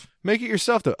yourself. Make it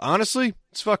yourself, though. Honestly,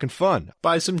 it's fucking fun.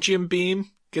 Buy some Jim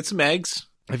Beam. Get some eggs.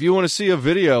 If you want to see a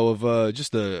video of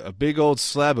just a big old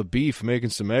slab of beef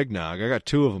making some eggnog, I got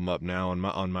 2 of them up now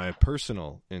on my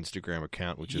personal Instagram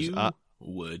account, which is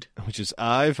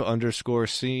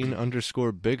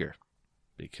Ive_scene_bigger,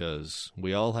 because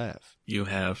we all have. You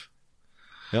have.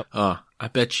 Yep. I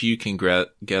bet you can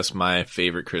guess my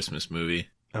favorite Christmas movie.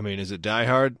 I mean, is it Die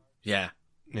Hard? Yeah.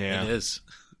 Yeah. It is.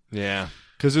 Yeah.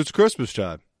 Because it's Christmas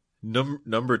time.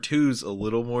 Number 2's a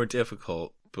little more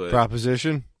difficult, but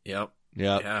Proposition? Yep.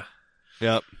 Yep. Yeah.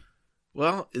 Yep.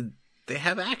 Well, they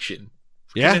have action.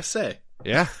 What Yeah. can I say?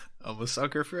 Yeah. I'm a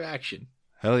sucker for action.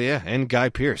 Hell yeah. And Guy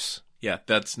Pearce. Yeah,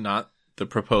 that's not the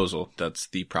proposal. That's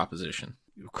the proposition.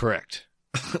 Correct.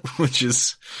 which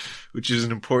is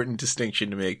an important distinction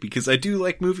to make, because I do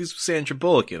like movies with Sandra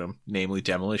Bullock in them, namely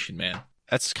Demolition Man.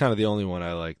 That's kind of the only one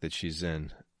I like that she's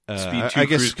in. Speed 2, I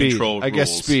guess Cruise Speed. Control I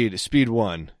guess rules. Speed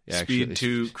 1. Actually. Speed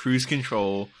 2, Cruise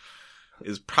Control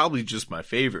is probably just my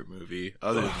favorite movie,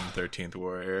 other than 13th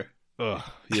Warrior. Ugh.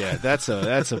 Yeah, that's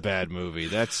a bad movie.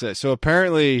 So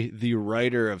apparently the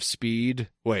writer of Speed.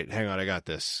 Wait, hang on, I got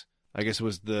this. I guess it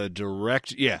was the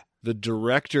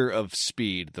director of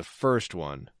Speed, the first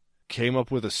one, came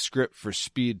up with a script for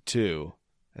Speed 2,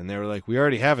 and they were like, "We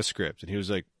already have a script," and he was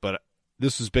like, "But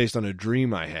this was based on a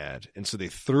dream I had," and so they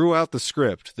threw out the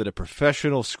script that a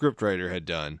professional scriptwriter had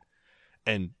done,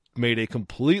 and made a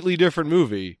completely different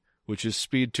movie, which is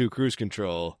Speed 2 Cruise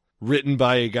Control. Written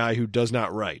by a guy who does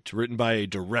not write. Written by a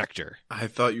director. I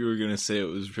thought you were going to say it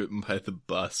was written by the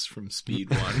bus from Speed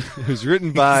 1. It was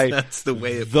written by That's the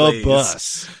way it the plays.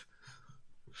 bus.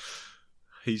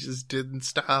 He just didn't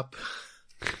stop.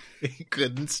 He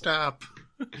couldn't stop.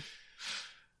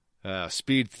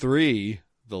 Speed 3,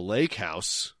 The Lake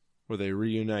House, where they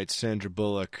reunite Sandra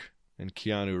Bullock and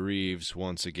Keanu Reeves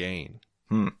once again.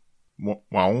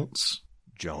 Once.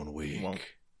 John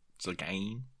Wick. It's a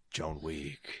game. John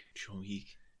Wick. John Wick.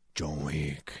 John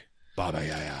Wick. Baba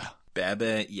Yaga.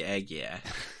 Baba Yaga.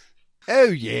 Oh,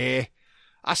 yeah.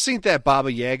 I seen that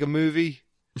Baba Yaga movie.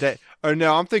 No,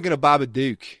 I'm thinking of Baba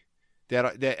Duke.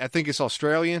 That I think it's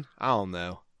Australian. I don't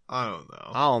know. I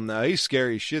don't know. He's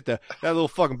scary as shit. That little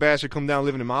fucking bastard come down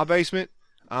living in my basement.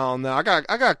 I don't know. I got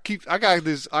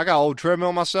old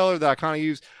treadmill in my cellar that I kind of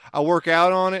use. I work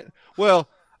out on it. Well,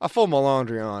 I fold my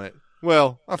laundry on it.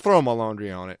 Well, I throw my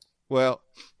laundry on it. Well,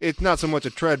 it's not so much a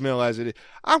treadmill as it is.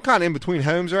 I'm kind of in between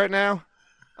homes right now.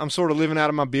 I'm sort of living out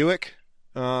of my Buick.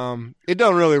 It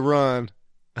don't really run.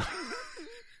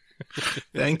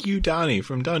 Thank you, Donnie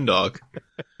from Dundalk.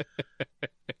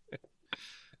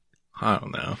 I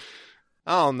don't know.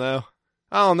 I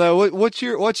don't know. What's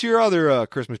your other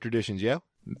Christmas traditions, yo?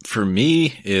 For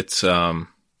me, it's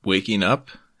waking up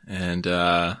and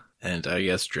I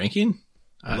guess drinking.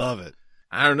 Love it.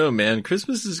 I don't know, man.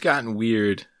 Christmas has gotten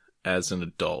weird as an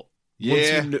adult.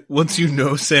 Yeah. Once you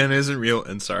know Santa isn't real,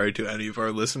 and sorry to any of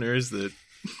our listeners that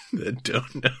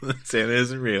don't know that Santa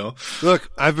isn't real. Look,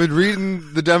 I've been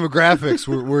reading the demographics.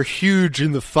 We're huge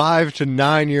in the 5 to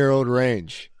 9 year old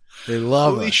range. They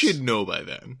love us. They should know by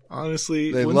then.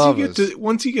 Honestly, They love us.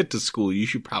 Once you get to school, you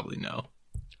should probably know.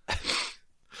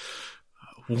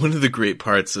 One of the great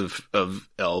parts of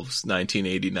Elves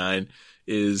 1989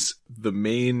 is the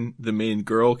main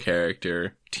girl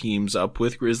character teams up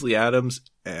with Grizzly Adams,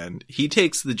 and he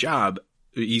takes the job.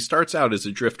 He starts out as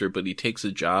a drifter, but he takes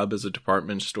a job as a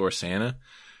department store Santa.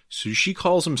 So she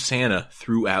calls him Santa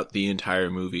throughout the entire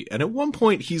movie. And at one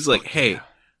point, he's like, "Hey,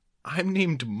 I'm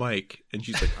named Mike." And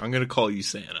she's like, "I'm going to call you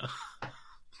Santa."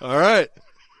 All right.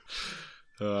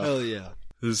 Hell yeah.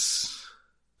 There's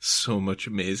so much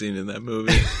amazing in that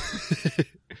movie.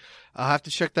 I'll have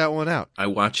to check that one out. I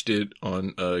watched it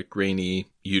on a grainy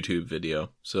YouTube video.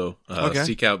 So Okay.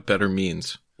 Seek out better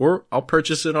means. Or I'll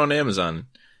purchase it on Amazon.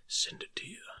 Send it to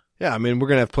you. Yeah, I mean, we're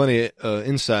going to have plenty of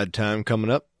inside time coming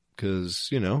up because,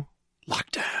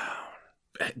 lockdown.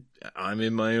 I'm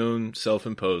in my own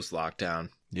self-imposed lockdown.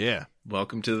 Yeah.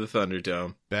 Welcome to the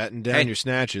Thunderdome. Batten down Hey. your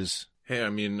snatches. Hey, I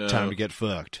mean, Time to get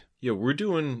fucked. yeah, we're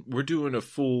doing a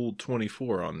full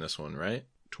 24 on this one, right?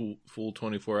 Full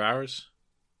 24 hours.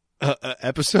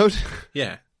 Episode?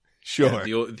 Yeah, Sure.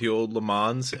 Yeah, the old Le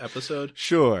Mans episode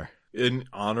Sure. in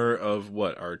honor of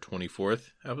what, our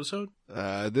 24th episode.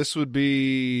 This would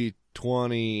be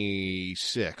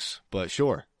 26, but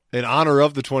sure. In honor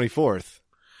of the 24th.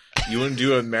 You want to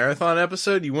do a marathon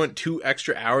episode? You want 2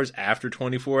 extra hours after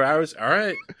 24 hours? All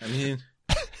right. I mean,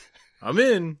 I'm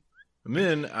in.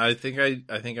 I think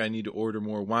I need to order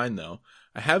more wine though.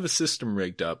 I have a system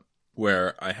rigged up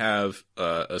where I have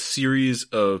a series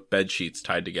of bed sheets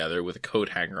tied together with a coat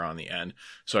hanger on the end,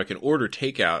 so I can order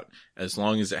takeout as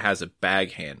long as it has a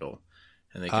bag handle,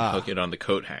 and they can hook it on the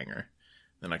coat hanger.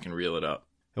 Then I can reel it up.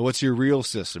 And what's your real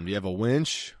system? Do you have a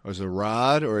winch, or is it a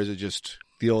rod, or is it just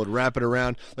the old wrap it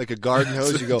around like a garden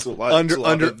hose? You go It's a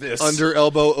lot of this. under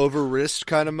elbow, over wrist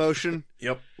kind of motion?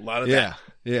 Yep, a lot of Yeah,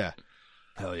 that. yeah.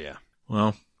 Hell yeah.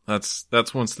 Well, that's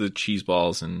once the cheese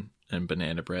balls and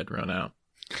banana bread run out.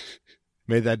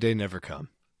 May that day never come.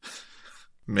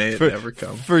 May it never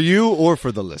come. For you or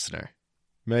for the listener.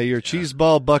 May your cheese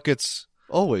ball buckets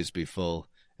always be full,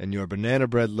 and your banana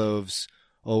bread loaves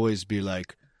always be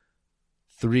like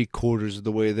 3/4 of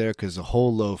the way there, because a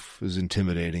whole loaf is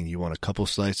intimidating. You want a couple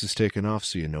slices taken off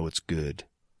so you know it's good.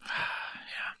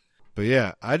 Yeah. But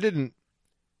yeah,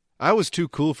 I was too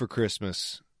cool for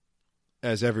Christmas,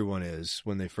 as everyone is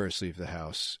when they first leave the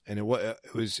house. And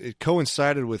it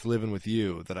coincided with living with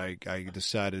you that I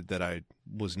decided that I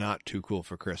was not too cool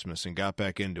for Christmas and got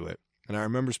back into it. And I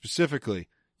remember specifically,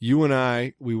 you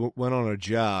and we went on a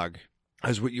jog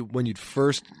as when you'd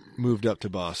first moved up to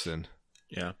Boston.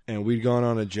 Yeah. And we'd gone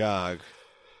on a jog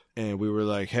and we were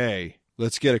like, hey,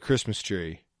 let's get a Christmas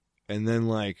tree. And then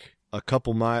like a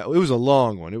couple miles, it was a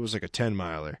long one. It was like a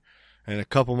 10-miler. And a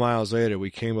couple miles later, we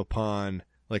came upon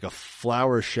like a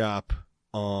flower shop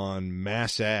on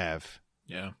Mass Ave.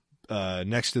 Yeah.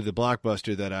 Next to the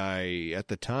Blockbuster that I, at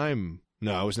the time,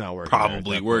 no, I was not working.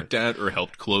 Probably there worked at or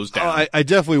helped close down. I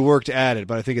definitely worked at it,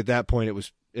 but I think at that point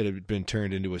it had been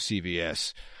turned into a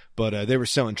CVS. But they were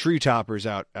selling tree toppers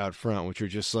out front, which are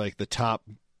just like the top,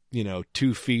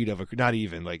 2 feet of not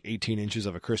even like 18 inches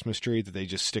of a Christmas tree that they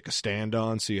just stick a stand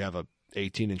on, so you have a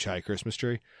 18-inch high Christmas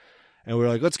tree. And we were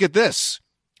like, let's get this.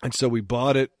 And so we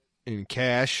bought it in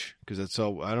cash, because that's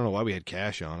all. I don't know why we had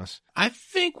cash on us. I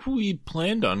think we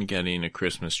planned on getting a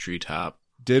Christmas tree top.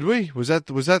 Did we? Was that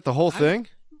the whole thing?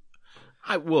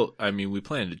 We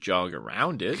planned to jog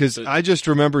around it. Because I just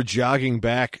remember jogging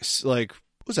back, like,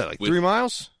 what was that, like 3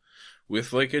 miles?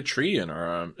 With like a tree in our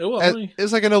arm. It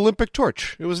was like an Olympic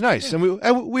torch. It was nice. Yeah.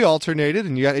 And we alternated,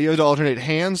 and you had to alternate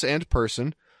hands and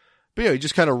person. But yeah, you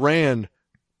just kind of ran,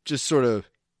 just sort of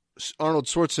Arnold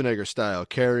Schwarzenegger style,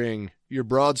 carrying your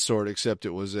broadsword, except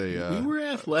it was we were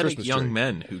athletic Christmas young tree.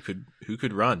 men who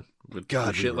could run with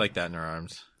shit like that in our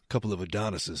arms. A couple of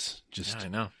Adonises, I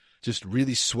know, just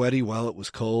really sweaty while it was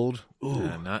cold. Ooh,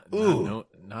 not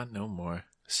no more.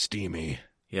 Steamy.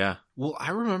 Yeah. Well,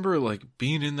 I remember like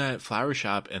being in that flower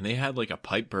shop, and they had like a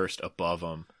pipe burst above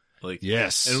them. Like,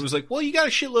 Yes. and it was like, well, you got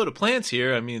a shitload of plants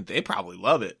here. I mean, they probably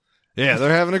love it. Yeah, they're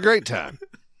having a great time.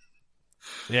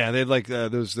 Yeah, they'd like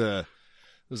those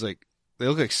like they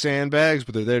look like sandbags,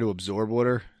 but they're there to absorb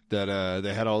water that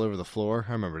they had all over the floor.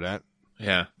 I remember that.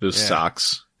 Yeah, those Yeah.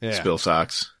 socks, Yeah. spill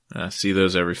socks. I see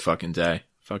those every fucking day.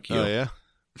 Fuck you. Oh yeah.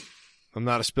 I'm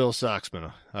not a spill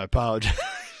socksman. I apologize.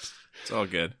 It's all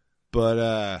good.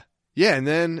 But yeah, and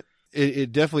then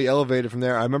it definitely elevated from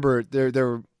there. I remember there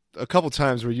were a couple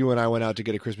times where you and I went out to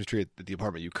get a Christmas tree at the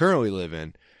apartment you currently live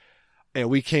in, and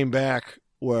we came back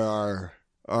where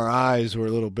our eyes were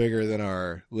a little bigger than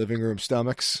our living room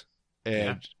stomachs,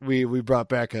 and we brought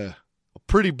back a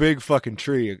pretty big fucking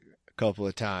tree a couple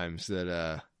of times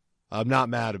that I'm not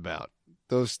mad about.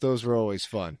 Those were always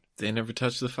fun. They never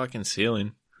touch the fucking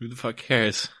ceiling. Who the fuck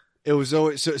cares? It was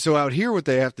always so out here. What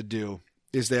they have to do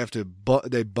is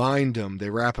they bind them, they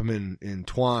wrap them in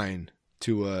twine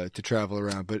to travel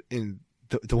around. But in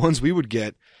the ones we would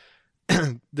get,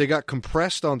 they got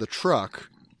compressed on the truck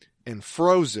and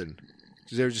frozen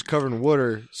because they were just covered in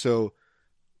water. So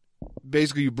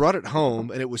basically, you brought it home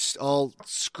and it was all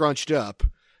scrunched up,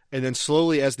 and then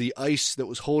slowly, as the ice that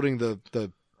was holding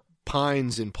the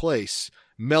pines in place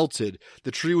melted,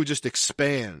 the tree would just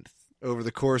expand over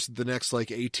the course of the next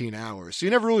 18 hours. So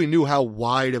you never really knew how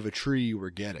wide of a tree you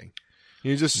were getting.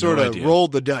 You just sort of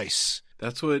rolled the dice.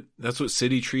 That's what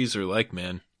city trees are like,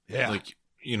 man. Yeah. Like,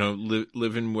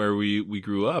 living where we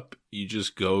grew up, you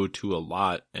just go to a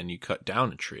lot and you cut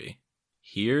down a tree.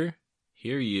 Here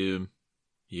you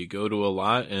go to a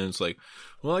lot and it's like,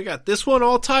 well, I got this one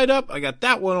all tied up. I got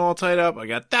that one all tied up. I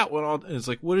got that one all. And it's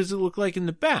like, what does it look like in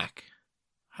the back?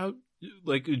 How,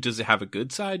 does it have a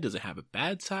good side? Does it have a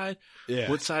bad side? Yeah.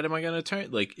 What side am I going to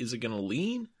turn? Is it going to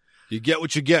lean? You get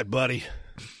what you get, buddy.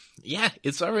 Yeah,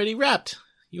 it's already wrapped.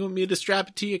 You want me to strap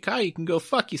it to your car? You can go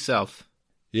fuck yourself.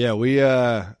 Yeah, we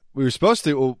were supposed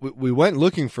to. We went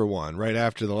looking for one right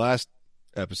after the last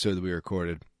episode that we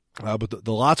recorded, but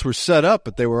the lots were set up,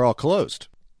 but they were all closed.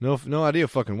 No idea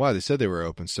fucking why. They said they were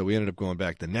open, so we ended up going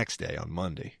back the next day on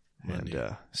Monday.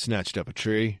 And snatched up a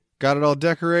tree, got it all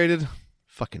decorated.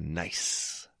 Fucking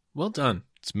nice. Well done.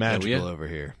 It's magical over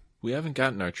here. We haven't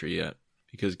gotten our tree yet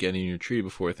because getting your tree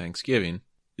before Thanksgiving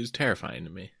is terrifying to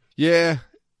me. Yeah,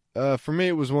 for me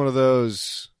it was one of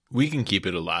those. We can keep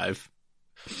it alive.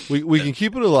 We can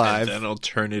keep it alive. And then I'll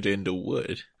turn it into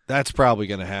wood. That's probably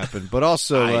going to happen. But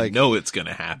also, I know it's going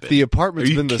to happen. The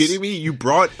apartment's been Are you kidding me? You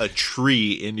brought a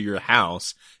tree into your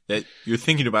house that you're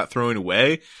thinking about throwing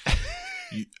away.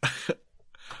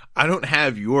 I don't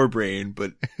have your brain,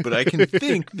 but I can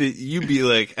think that you'd be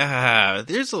like,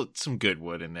 there's some good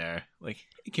wood in there.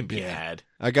 It can be had.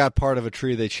 I got part of a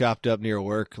tree they chopped up near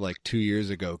work 2 years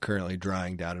ago, currently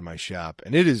drying down in my shop.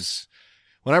 And it is,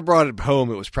 when I brought it home,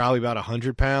 it was probably about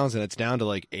 100 pounds, and it's down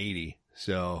to 80.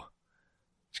 So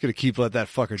just going to let that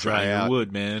fucker dry out.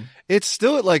 Wood, man. It's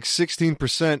still at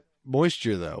 16%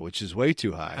 moisture, though, which is way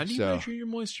too high. How do you measure your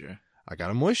moisture? I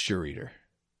got a moisture reader.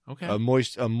 Okay. A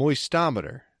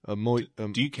moistometer.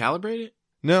 Do you calibrate it?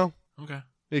 No. Okay.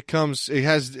 It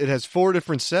has 4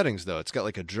 different settings though. It's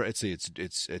got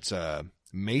it's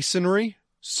masonry,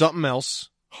 something else,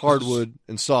 hardwood,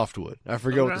 and softwood. I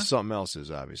forget what the something else is,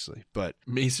 obviously. But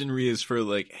masonry is for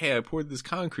hey, I poured this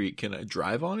concrete. Can I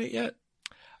drive on it yet?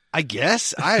 I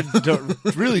guess I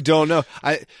really don't know.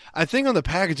 I think on the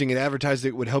packaging it advertised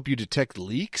it would help you detect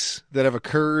leaks that have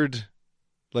occurred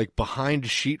behind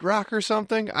sheetrock or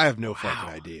something. I have no fucking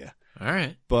idea. All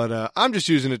right. But I'm just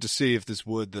using it to see if this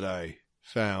wood that I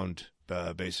found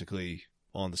basically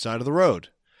on the side of the road.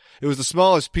 It was the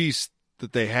smallest piece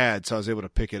that they had, so I was able to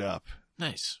pick it up.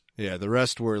 Nice. Yeah, the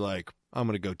rest were I'm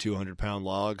going to go 200-pound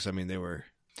logs. I mean, they were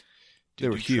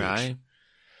huge. Try?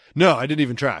 No, I didn't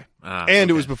even try. And okay.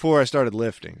 It was before I started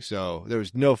lifting, so there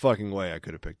was no fucking way I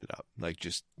could have picked it up.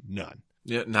 Just none.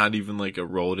 Yeah, not even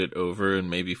rolled it over and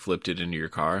maybe flipped it into your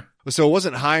car? So it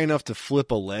wasn't high enough to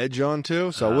flip a ledge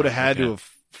onto, so I would have had to have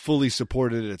fully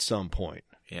supported it at some point.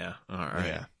 Yeah, all right.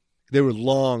 Yeah. They were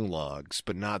long logs,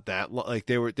 but not that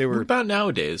they were. What about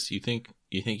nowadays? You think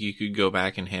you could go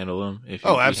back and handle them?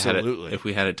 Absolutely. If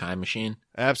we had a time machine?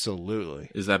 Absolutely.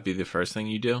 Is that be the first thing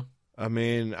you do? I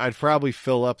mean, I'd probably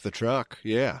fill up the truck.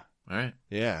 Yeah. All right.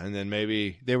 Yeah, and then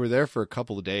maybe they were there for a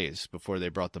couple of days before they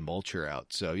brought the mulcher out.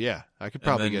 So yeah, I could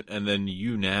probably And then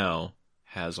you now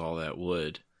has all that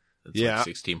wood. That's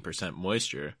 16%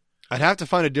 moisture. I'd have to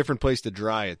find a different place to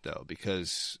dry it though,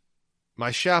 because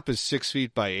my shop is 6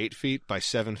 feet by 8 feet by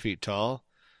 7 feet tall.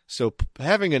 So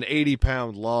having an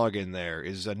 80-pound log in there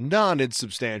is a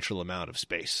non-insubstantial amount of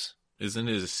space. Isn't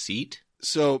it a seat?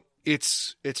 So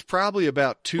It's probably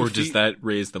about 2 Or feet. does that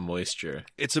raise the moisture?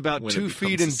 It's about when it 2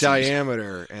 feet in becomes a seed?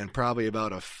 diameter and probably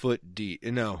about a foot deep.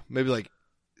 No, maybe like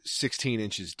 16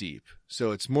 inches deep.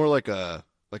 So it's more like a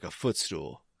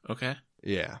footstool. Okay.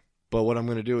 Yeah. But what I'm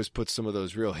going to do is put some of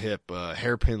those real hip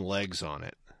hairpin legs on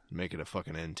it. Make it a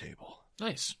fucking end table.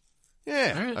 Nice.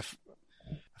 Yeah. All right.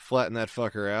 I flatten that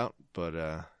fucker out,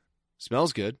 but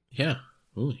smells good. Yeah.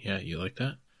 Ooh, yeah, you like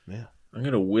that? Yeah. I'm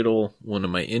going to whittle one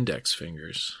of my index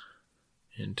fingers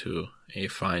into a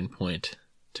fine point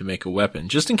to make a weapon,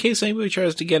 just in case anybody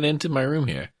tries to get into my room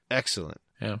here. Excellent.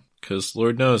 Yeah, because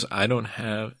Lord knows I don't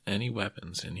have any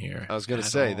weapons in here. I was going to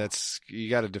at say, all. you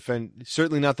got to defend.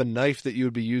 Certainly not the knife that you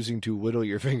would be using to whittle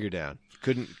your finger down.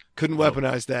 Couldn't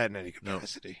weaponize that in any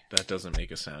capacity. That doesn't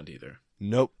make a sound either.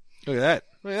 Nope. Look at that.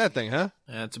 Look at that thing, huh?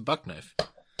 It's a buck knife.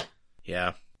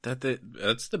 Yeah,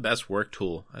 that's the best work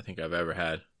tool I think I've ever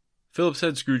had. Phillips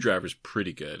head screwdriver's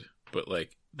pretty good, but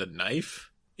like the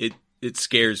knife, it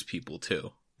scares people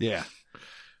too. Yeah.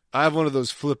 I have one of those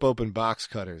flip open box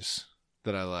cutters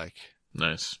that I like.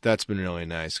 Nice. That's been really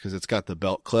nice because it's got the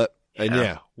belt clip. And Yeah.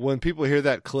 yeah, when people hear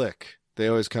that click, they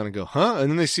always kind of go, huh?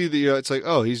 And then they see the, it's like,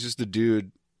 oh, he's just a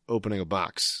dude opening a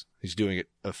box. He's doing it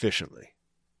efficiently.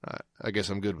 I guess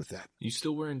I'm good with that. You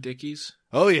still wearing Dickies?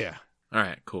 Oh, yeah. All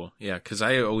right, cool. Yeah, because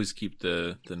I always keep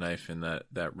the knife in that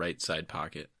right side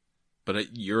pocket.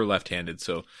 But you're left-handed,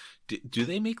 so do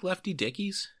they make lefty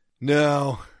Dickies?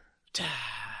 No.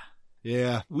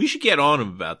 Yeah. We should get on them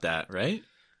about that, right?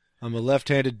 I'm a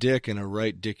left-handed dick in a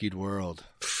right dickied world.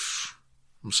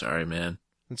 I'm sorry, man.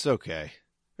 It's okay.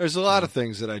 There's a lot of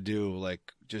things that I do,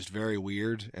 like, just very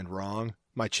weird and wrong.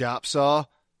 My chop saw,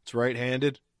 it's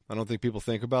right-handed. I don't think people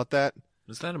think about that.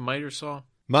 Is that a miter saw?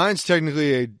 Mine's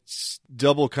technically a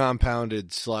double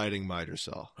compounded sliding miter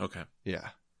saw. Okay. Yeah.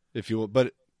 If you want,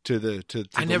 but to the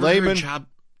I the never layman,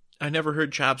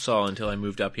 heard chop saw until I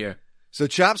moved up here. so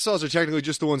chop saws are technically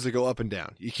just the ones that go up and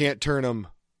down. You can't turn them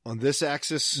on this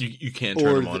axis. You can't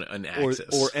turn them on an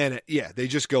axis. Yeah, they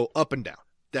just go up and down.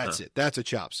 That's it. That's a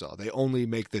chop saw. They only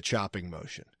make the chopping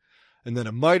motion. And then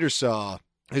a miter saw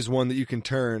is one that you can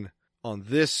turn on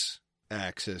this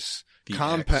axis.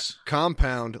 The X.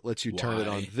 Compound lets you turn it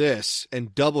on Y. this,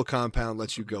 and double compound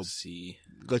lets you go See.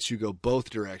 both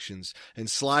directions. And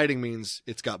sliding means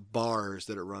it's got bars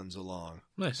that it runs along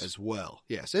Nice. as well.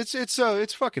 Yes,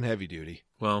 it's fucking heavy duty.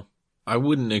 Well, I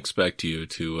wouldn't expect you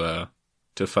to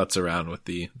futz around with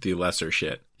the lesser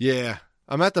shit. Yeah,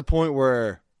 I'm at the point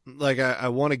where like I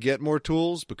want to get more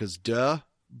tools because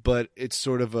but it's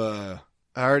sort of I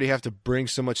already have to bring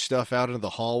so much stuff out into the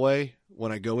hallway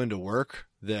when I go into work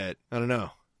that I don't know.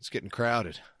 It's getting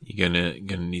crowded. You're gonna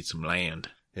need some land.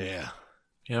 Yeah.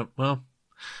 Yep. Well,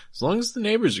 as long as the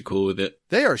neighbors are cool with it.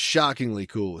 They are shockingly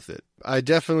cool with it. I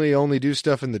definitely only do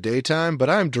stuff in the daytime,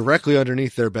 but I'm directly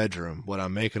underneath their bedroom when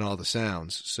I'm making all the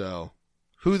sounds. So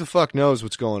who the fuck knows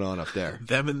what's going on up there?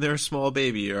 Them and their small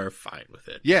baby are fine with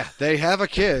it. Yeah, they have a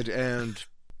kid and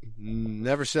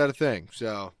never said a thing.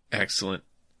 So, Excellent.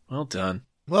 Well done.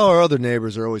 well, our other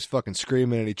neighbors are always fucking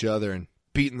screaming at each other and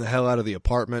beating the hell out of the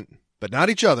apartment. But not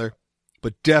each other,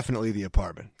 but definitely the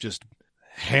apartment. Just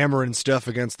hammering stuff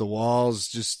against the walls.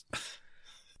 Just,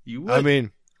 You would. I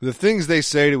mean, the things they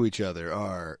say to each other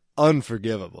are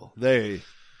unforgivable.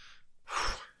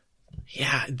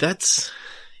 Yeah, that's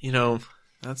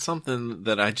something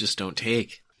that I just don't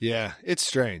take. Yeah, it's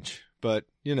strange. But,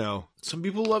 Some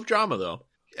people love drama, though.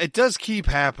 it does keep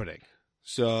happening.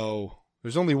 So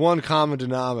there's only one common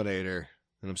denominator.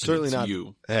 And I'm certainly it's not.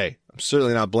 you. Hey, I'm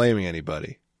certainly not blaming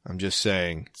anybody. I'm just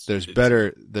saying there's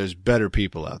better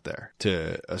people out there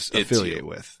to affiliate you.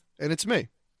 with, and it's me.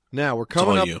 Now we're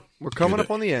coming all up. you. We're coming You're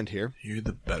up on the end here You're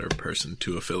the better person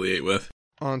to affiliate with.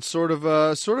 on sort of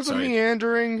a Sorry.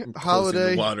 meandering Closing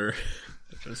holiday. the water.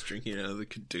 I was drinking out of the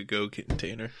to-go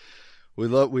container. We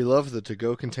love the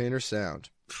to-go container sound.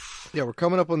 Yeah, we're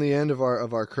coming up on the end of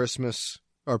our Christmas,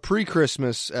 our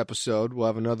pre-Christmas episode. We'll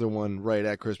have another one right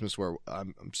at Christmas where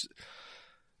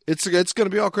it's going to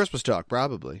be all Christmas talk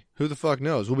probably. Who the fuck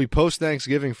knows? We'll be post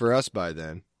Thanksgiving for us by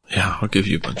then. Yeah, I'll give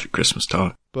you a bunch of Christmas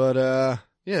talk. But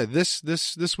yeah,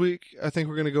 this week I think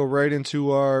we're going to go right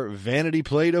into our Vanity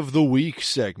Plate of the Week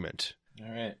segment.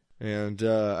 All right. And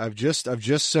I've just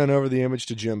sent over the image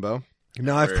to Jimbo.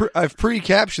 Now I've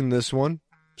pre-captioned this one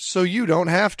so you don't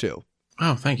have to.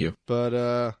 Oh, thank you. But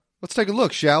let's take a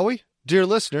look, shall we? Dear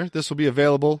listener, this will be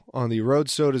available on the Road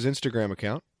Sodas Instagram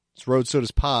account. It's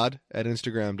roadsodaspod at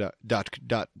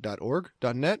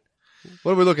instagram.org.net.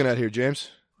 What are we looking at here, James?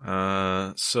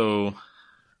 So,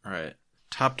 all right.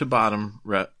 Top to bottom,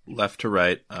 left to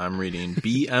right, I'm reading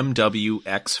BMW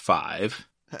X5,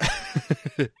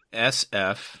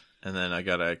 SF And then I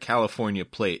got a California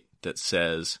plate that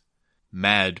says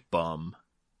Mad Bum.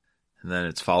 And then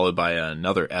it's followed by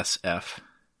another SF.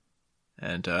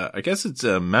 And I guess it's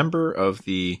a member of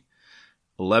the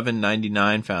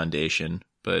 1199 Foundation,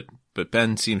 but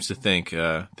Ben seems to think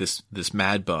this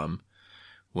Mad Bum,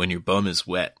 when your bum is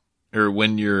wet, or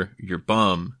when your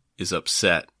bum is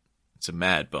upset, it's a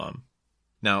mad bum.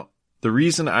 Now, the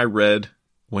reason I read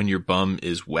when your bum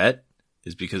is wet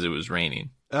is because it was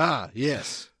raining. Ah,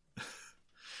 yes.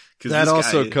 That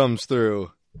also comes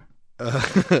through.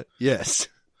 Yes.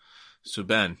 So,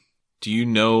 Ben, do you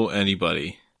know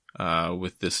anybody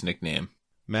with this nickname?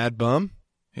 Mad Bum?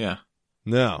 Yeah.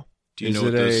 No. Do you know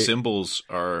what those symbols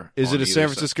are? Is it a San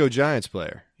either Francisco Giants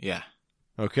player? Yeah.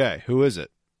 Okay. Who is it?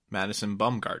 Madison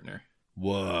Bumgarner.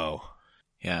 Whoa.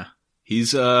 Yeah. He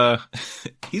was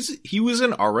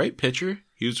an alright pitcher.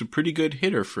 He was a pretty good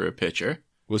hitter for a pitcher.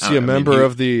 Was he a member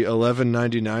of the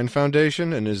 1199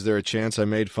 Foundation? And is there a chance I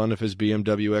made fun of his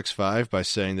BMW X5 by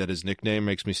saying that his nickname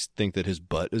makes me think that his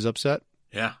butt is upset?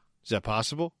 Yeah. Is that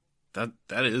possible? That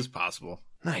is possible.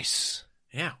 Nice.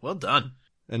 Yeah, well done.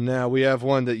 And now we have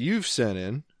one that you've sent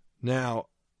in. Now,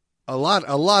 a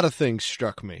lot of things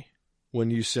struck me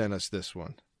when you sent us this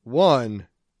one. One,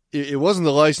 it wasn't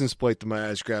the license plate that my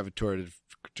eyes gravitated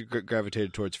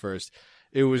towards first.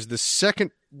 It was the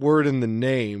second word in the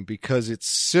name, because it's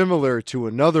similar to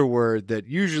another word that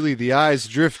usually the eyes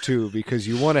drift to because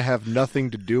you want to have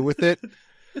nothing to do with it.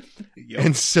 Yep.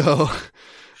 And so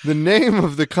the name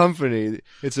of the company,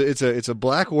 it's a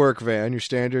black work van, your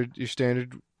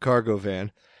standard cargo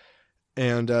van.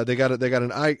 And they got a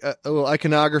little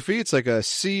iconography. It's like a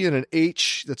C and an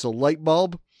H that's a light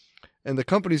bulb. And the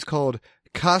company's called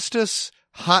Costas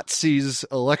Hot Seas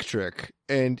Electric.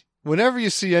 And whenever you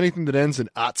see anything that ends in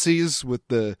Otzies with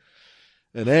an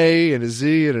A and a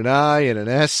Z and an I and an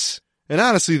S, and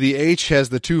honestly, the H has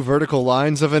the two vertical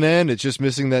lines of an N. It's just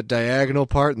missing that diagonal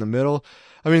part in the middle.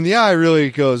 I mean, the I really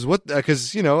goes, what?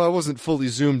 Because, I wasn't fully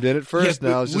zoomed in at first.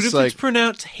 Now I was just what if it's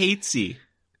pronounced Hatesy?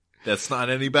 That's not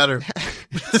any better.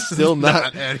 Still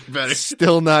not any better.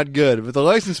 Still not good. But the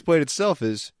license plate itself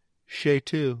is Shay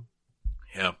 2.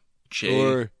 Yeah.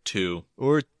 Shay 2.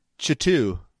 Or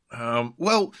Ch2.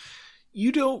 Well,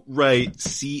 you don't write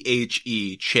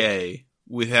CHE, Che,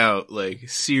 without,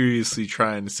 seriously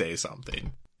trying to say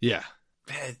something. Yeah.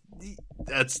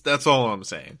 That's all I'm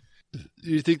saying.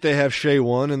 Do you think they have Shay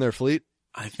 1 in their fleet?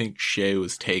 I think Shay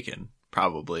was taken,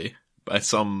 probably, by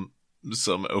some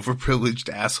overprivileged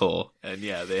asshole. And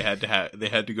yeah, they had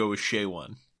to go with Shay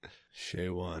 1. Shay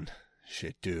 1.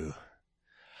 Shay 2.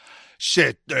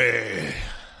 Shay 3.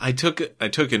 I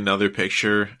took another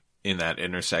picture in that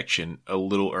intersection a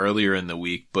little earlier in the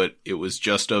week, but it was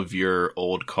just of your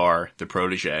old car, the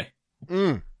Protege.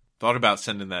 Thought about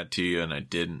sending that to you, and I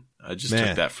didn't. I just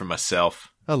took that for myself.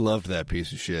 I loved that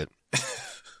piece of shit.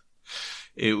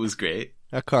 It was great.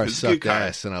 That car sucked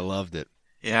ass, and I loved it.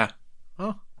 Yeah.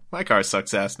 Well, my car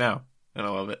sucks ass now, and I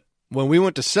love it. When we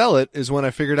went to sell it is when I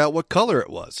figured out what color it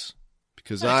was.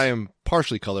 Because Nice. I am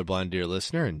partially colorblind, dear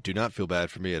listener, and do not feel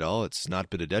bad for me at all. It's not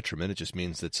been a detriment. It just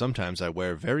means that sometimes I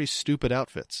wear very stupid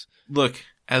outfits. Look,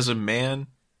 as a man,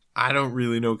 I don't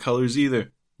really know colors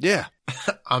either. Yeah.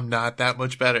 I'm not that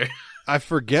much better. I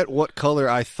forget what color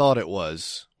I thought it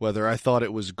was, whether I thought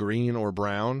it was green or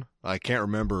brown. I can't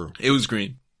remember. It was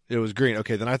green. It was green.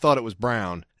 Okay, then I thought it was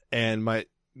brown, and my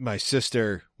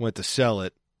sister went to sell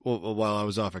it while I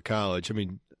was off at college. I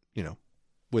mean,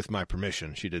 with my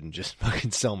permission. She didn't just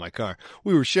fucking sell my car.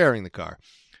 We were sharing the car.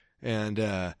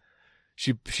 And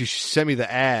she sent me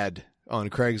the ad on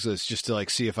Craigslist just to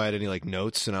see if I had any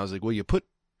notes, and I was like, "Well, you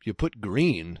put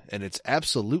green and it's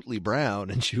absolutely brown."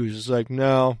 And she was just like,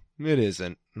 "No, it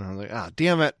isn't." And I was like, "Ah,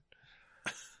 damn it."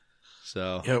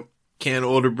 So, yep. Can't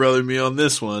older brother me on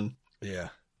this one. Yeah.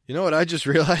 You know what I just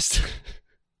realized?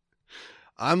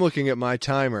 I'm looking at my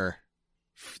timer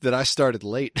that I started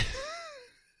late.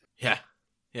 Yeah.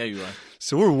 Yeah, you are.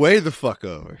 So we're way the fuck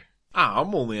over.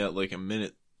 I'm only at a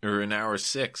minute or an hour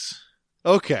 6.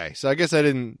 Okay, so I guess I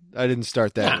didn't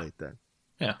start that late then.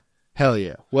 Yeah. Hell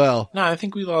yeah. Well, no, I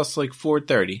think we lost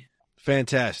 4:30.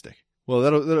 Fantastic. Well,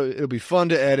 it'll be fun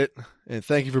to edit, and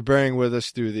thank you for bearing with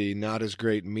us through the not as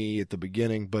great me at the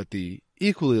beginning, but the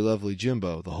equally lovely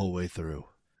Jimbo the whole way through.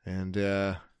 And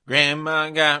Grandma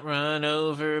got run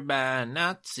over by a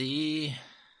Nazi.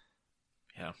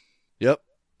 Yeah. Yep.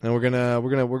 And we're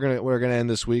gonna end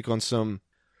this week on some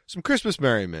Christmas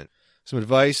merriment, some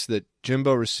advice that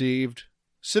Jimbo received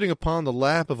sitting upon the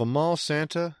lap of a mall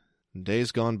Santa in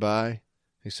days gone by.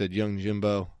 He said, "Young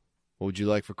Jimbo, what would you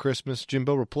like for Christmas?"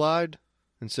 Jimbo replied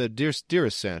and said,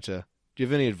 Dearest Santa, do you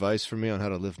have any advice for me on how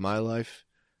to live my life?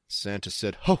 Santa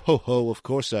said, "Ho, ho, ho, of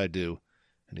course I do."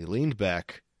 And he leaned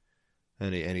back,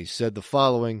 and he said the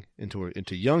following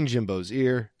into young Jimbo's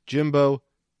ear. Jimbo,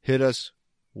 hit us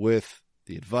with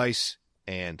the advice,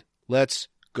 and let's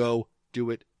go do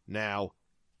it now.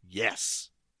 Yes.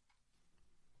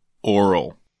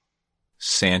 Oral.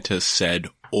 Santa said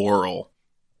oral.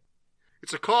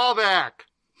 It's a callback.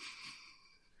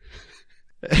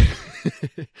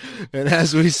 And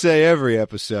as we say every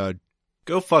episode,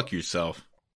 Go fuck yourself.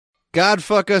 God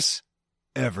fuck us,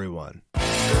 everyone.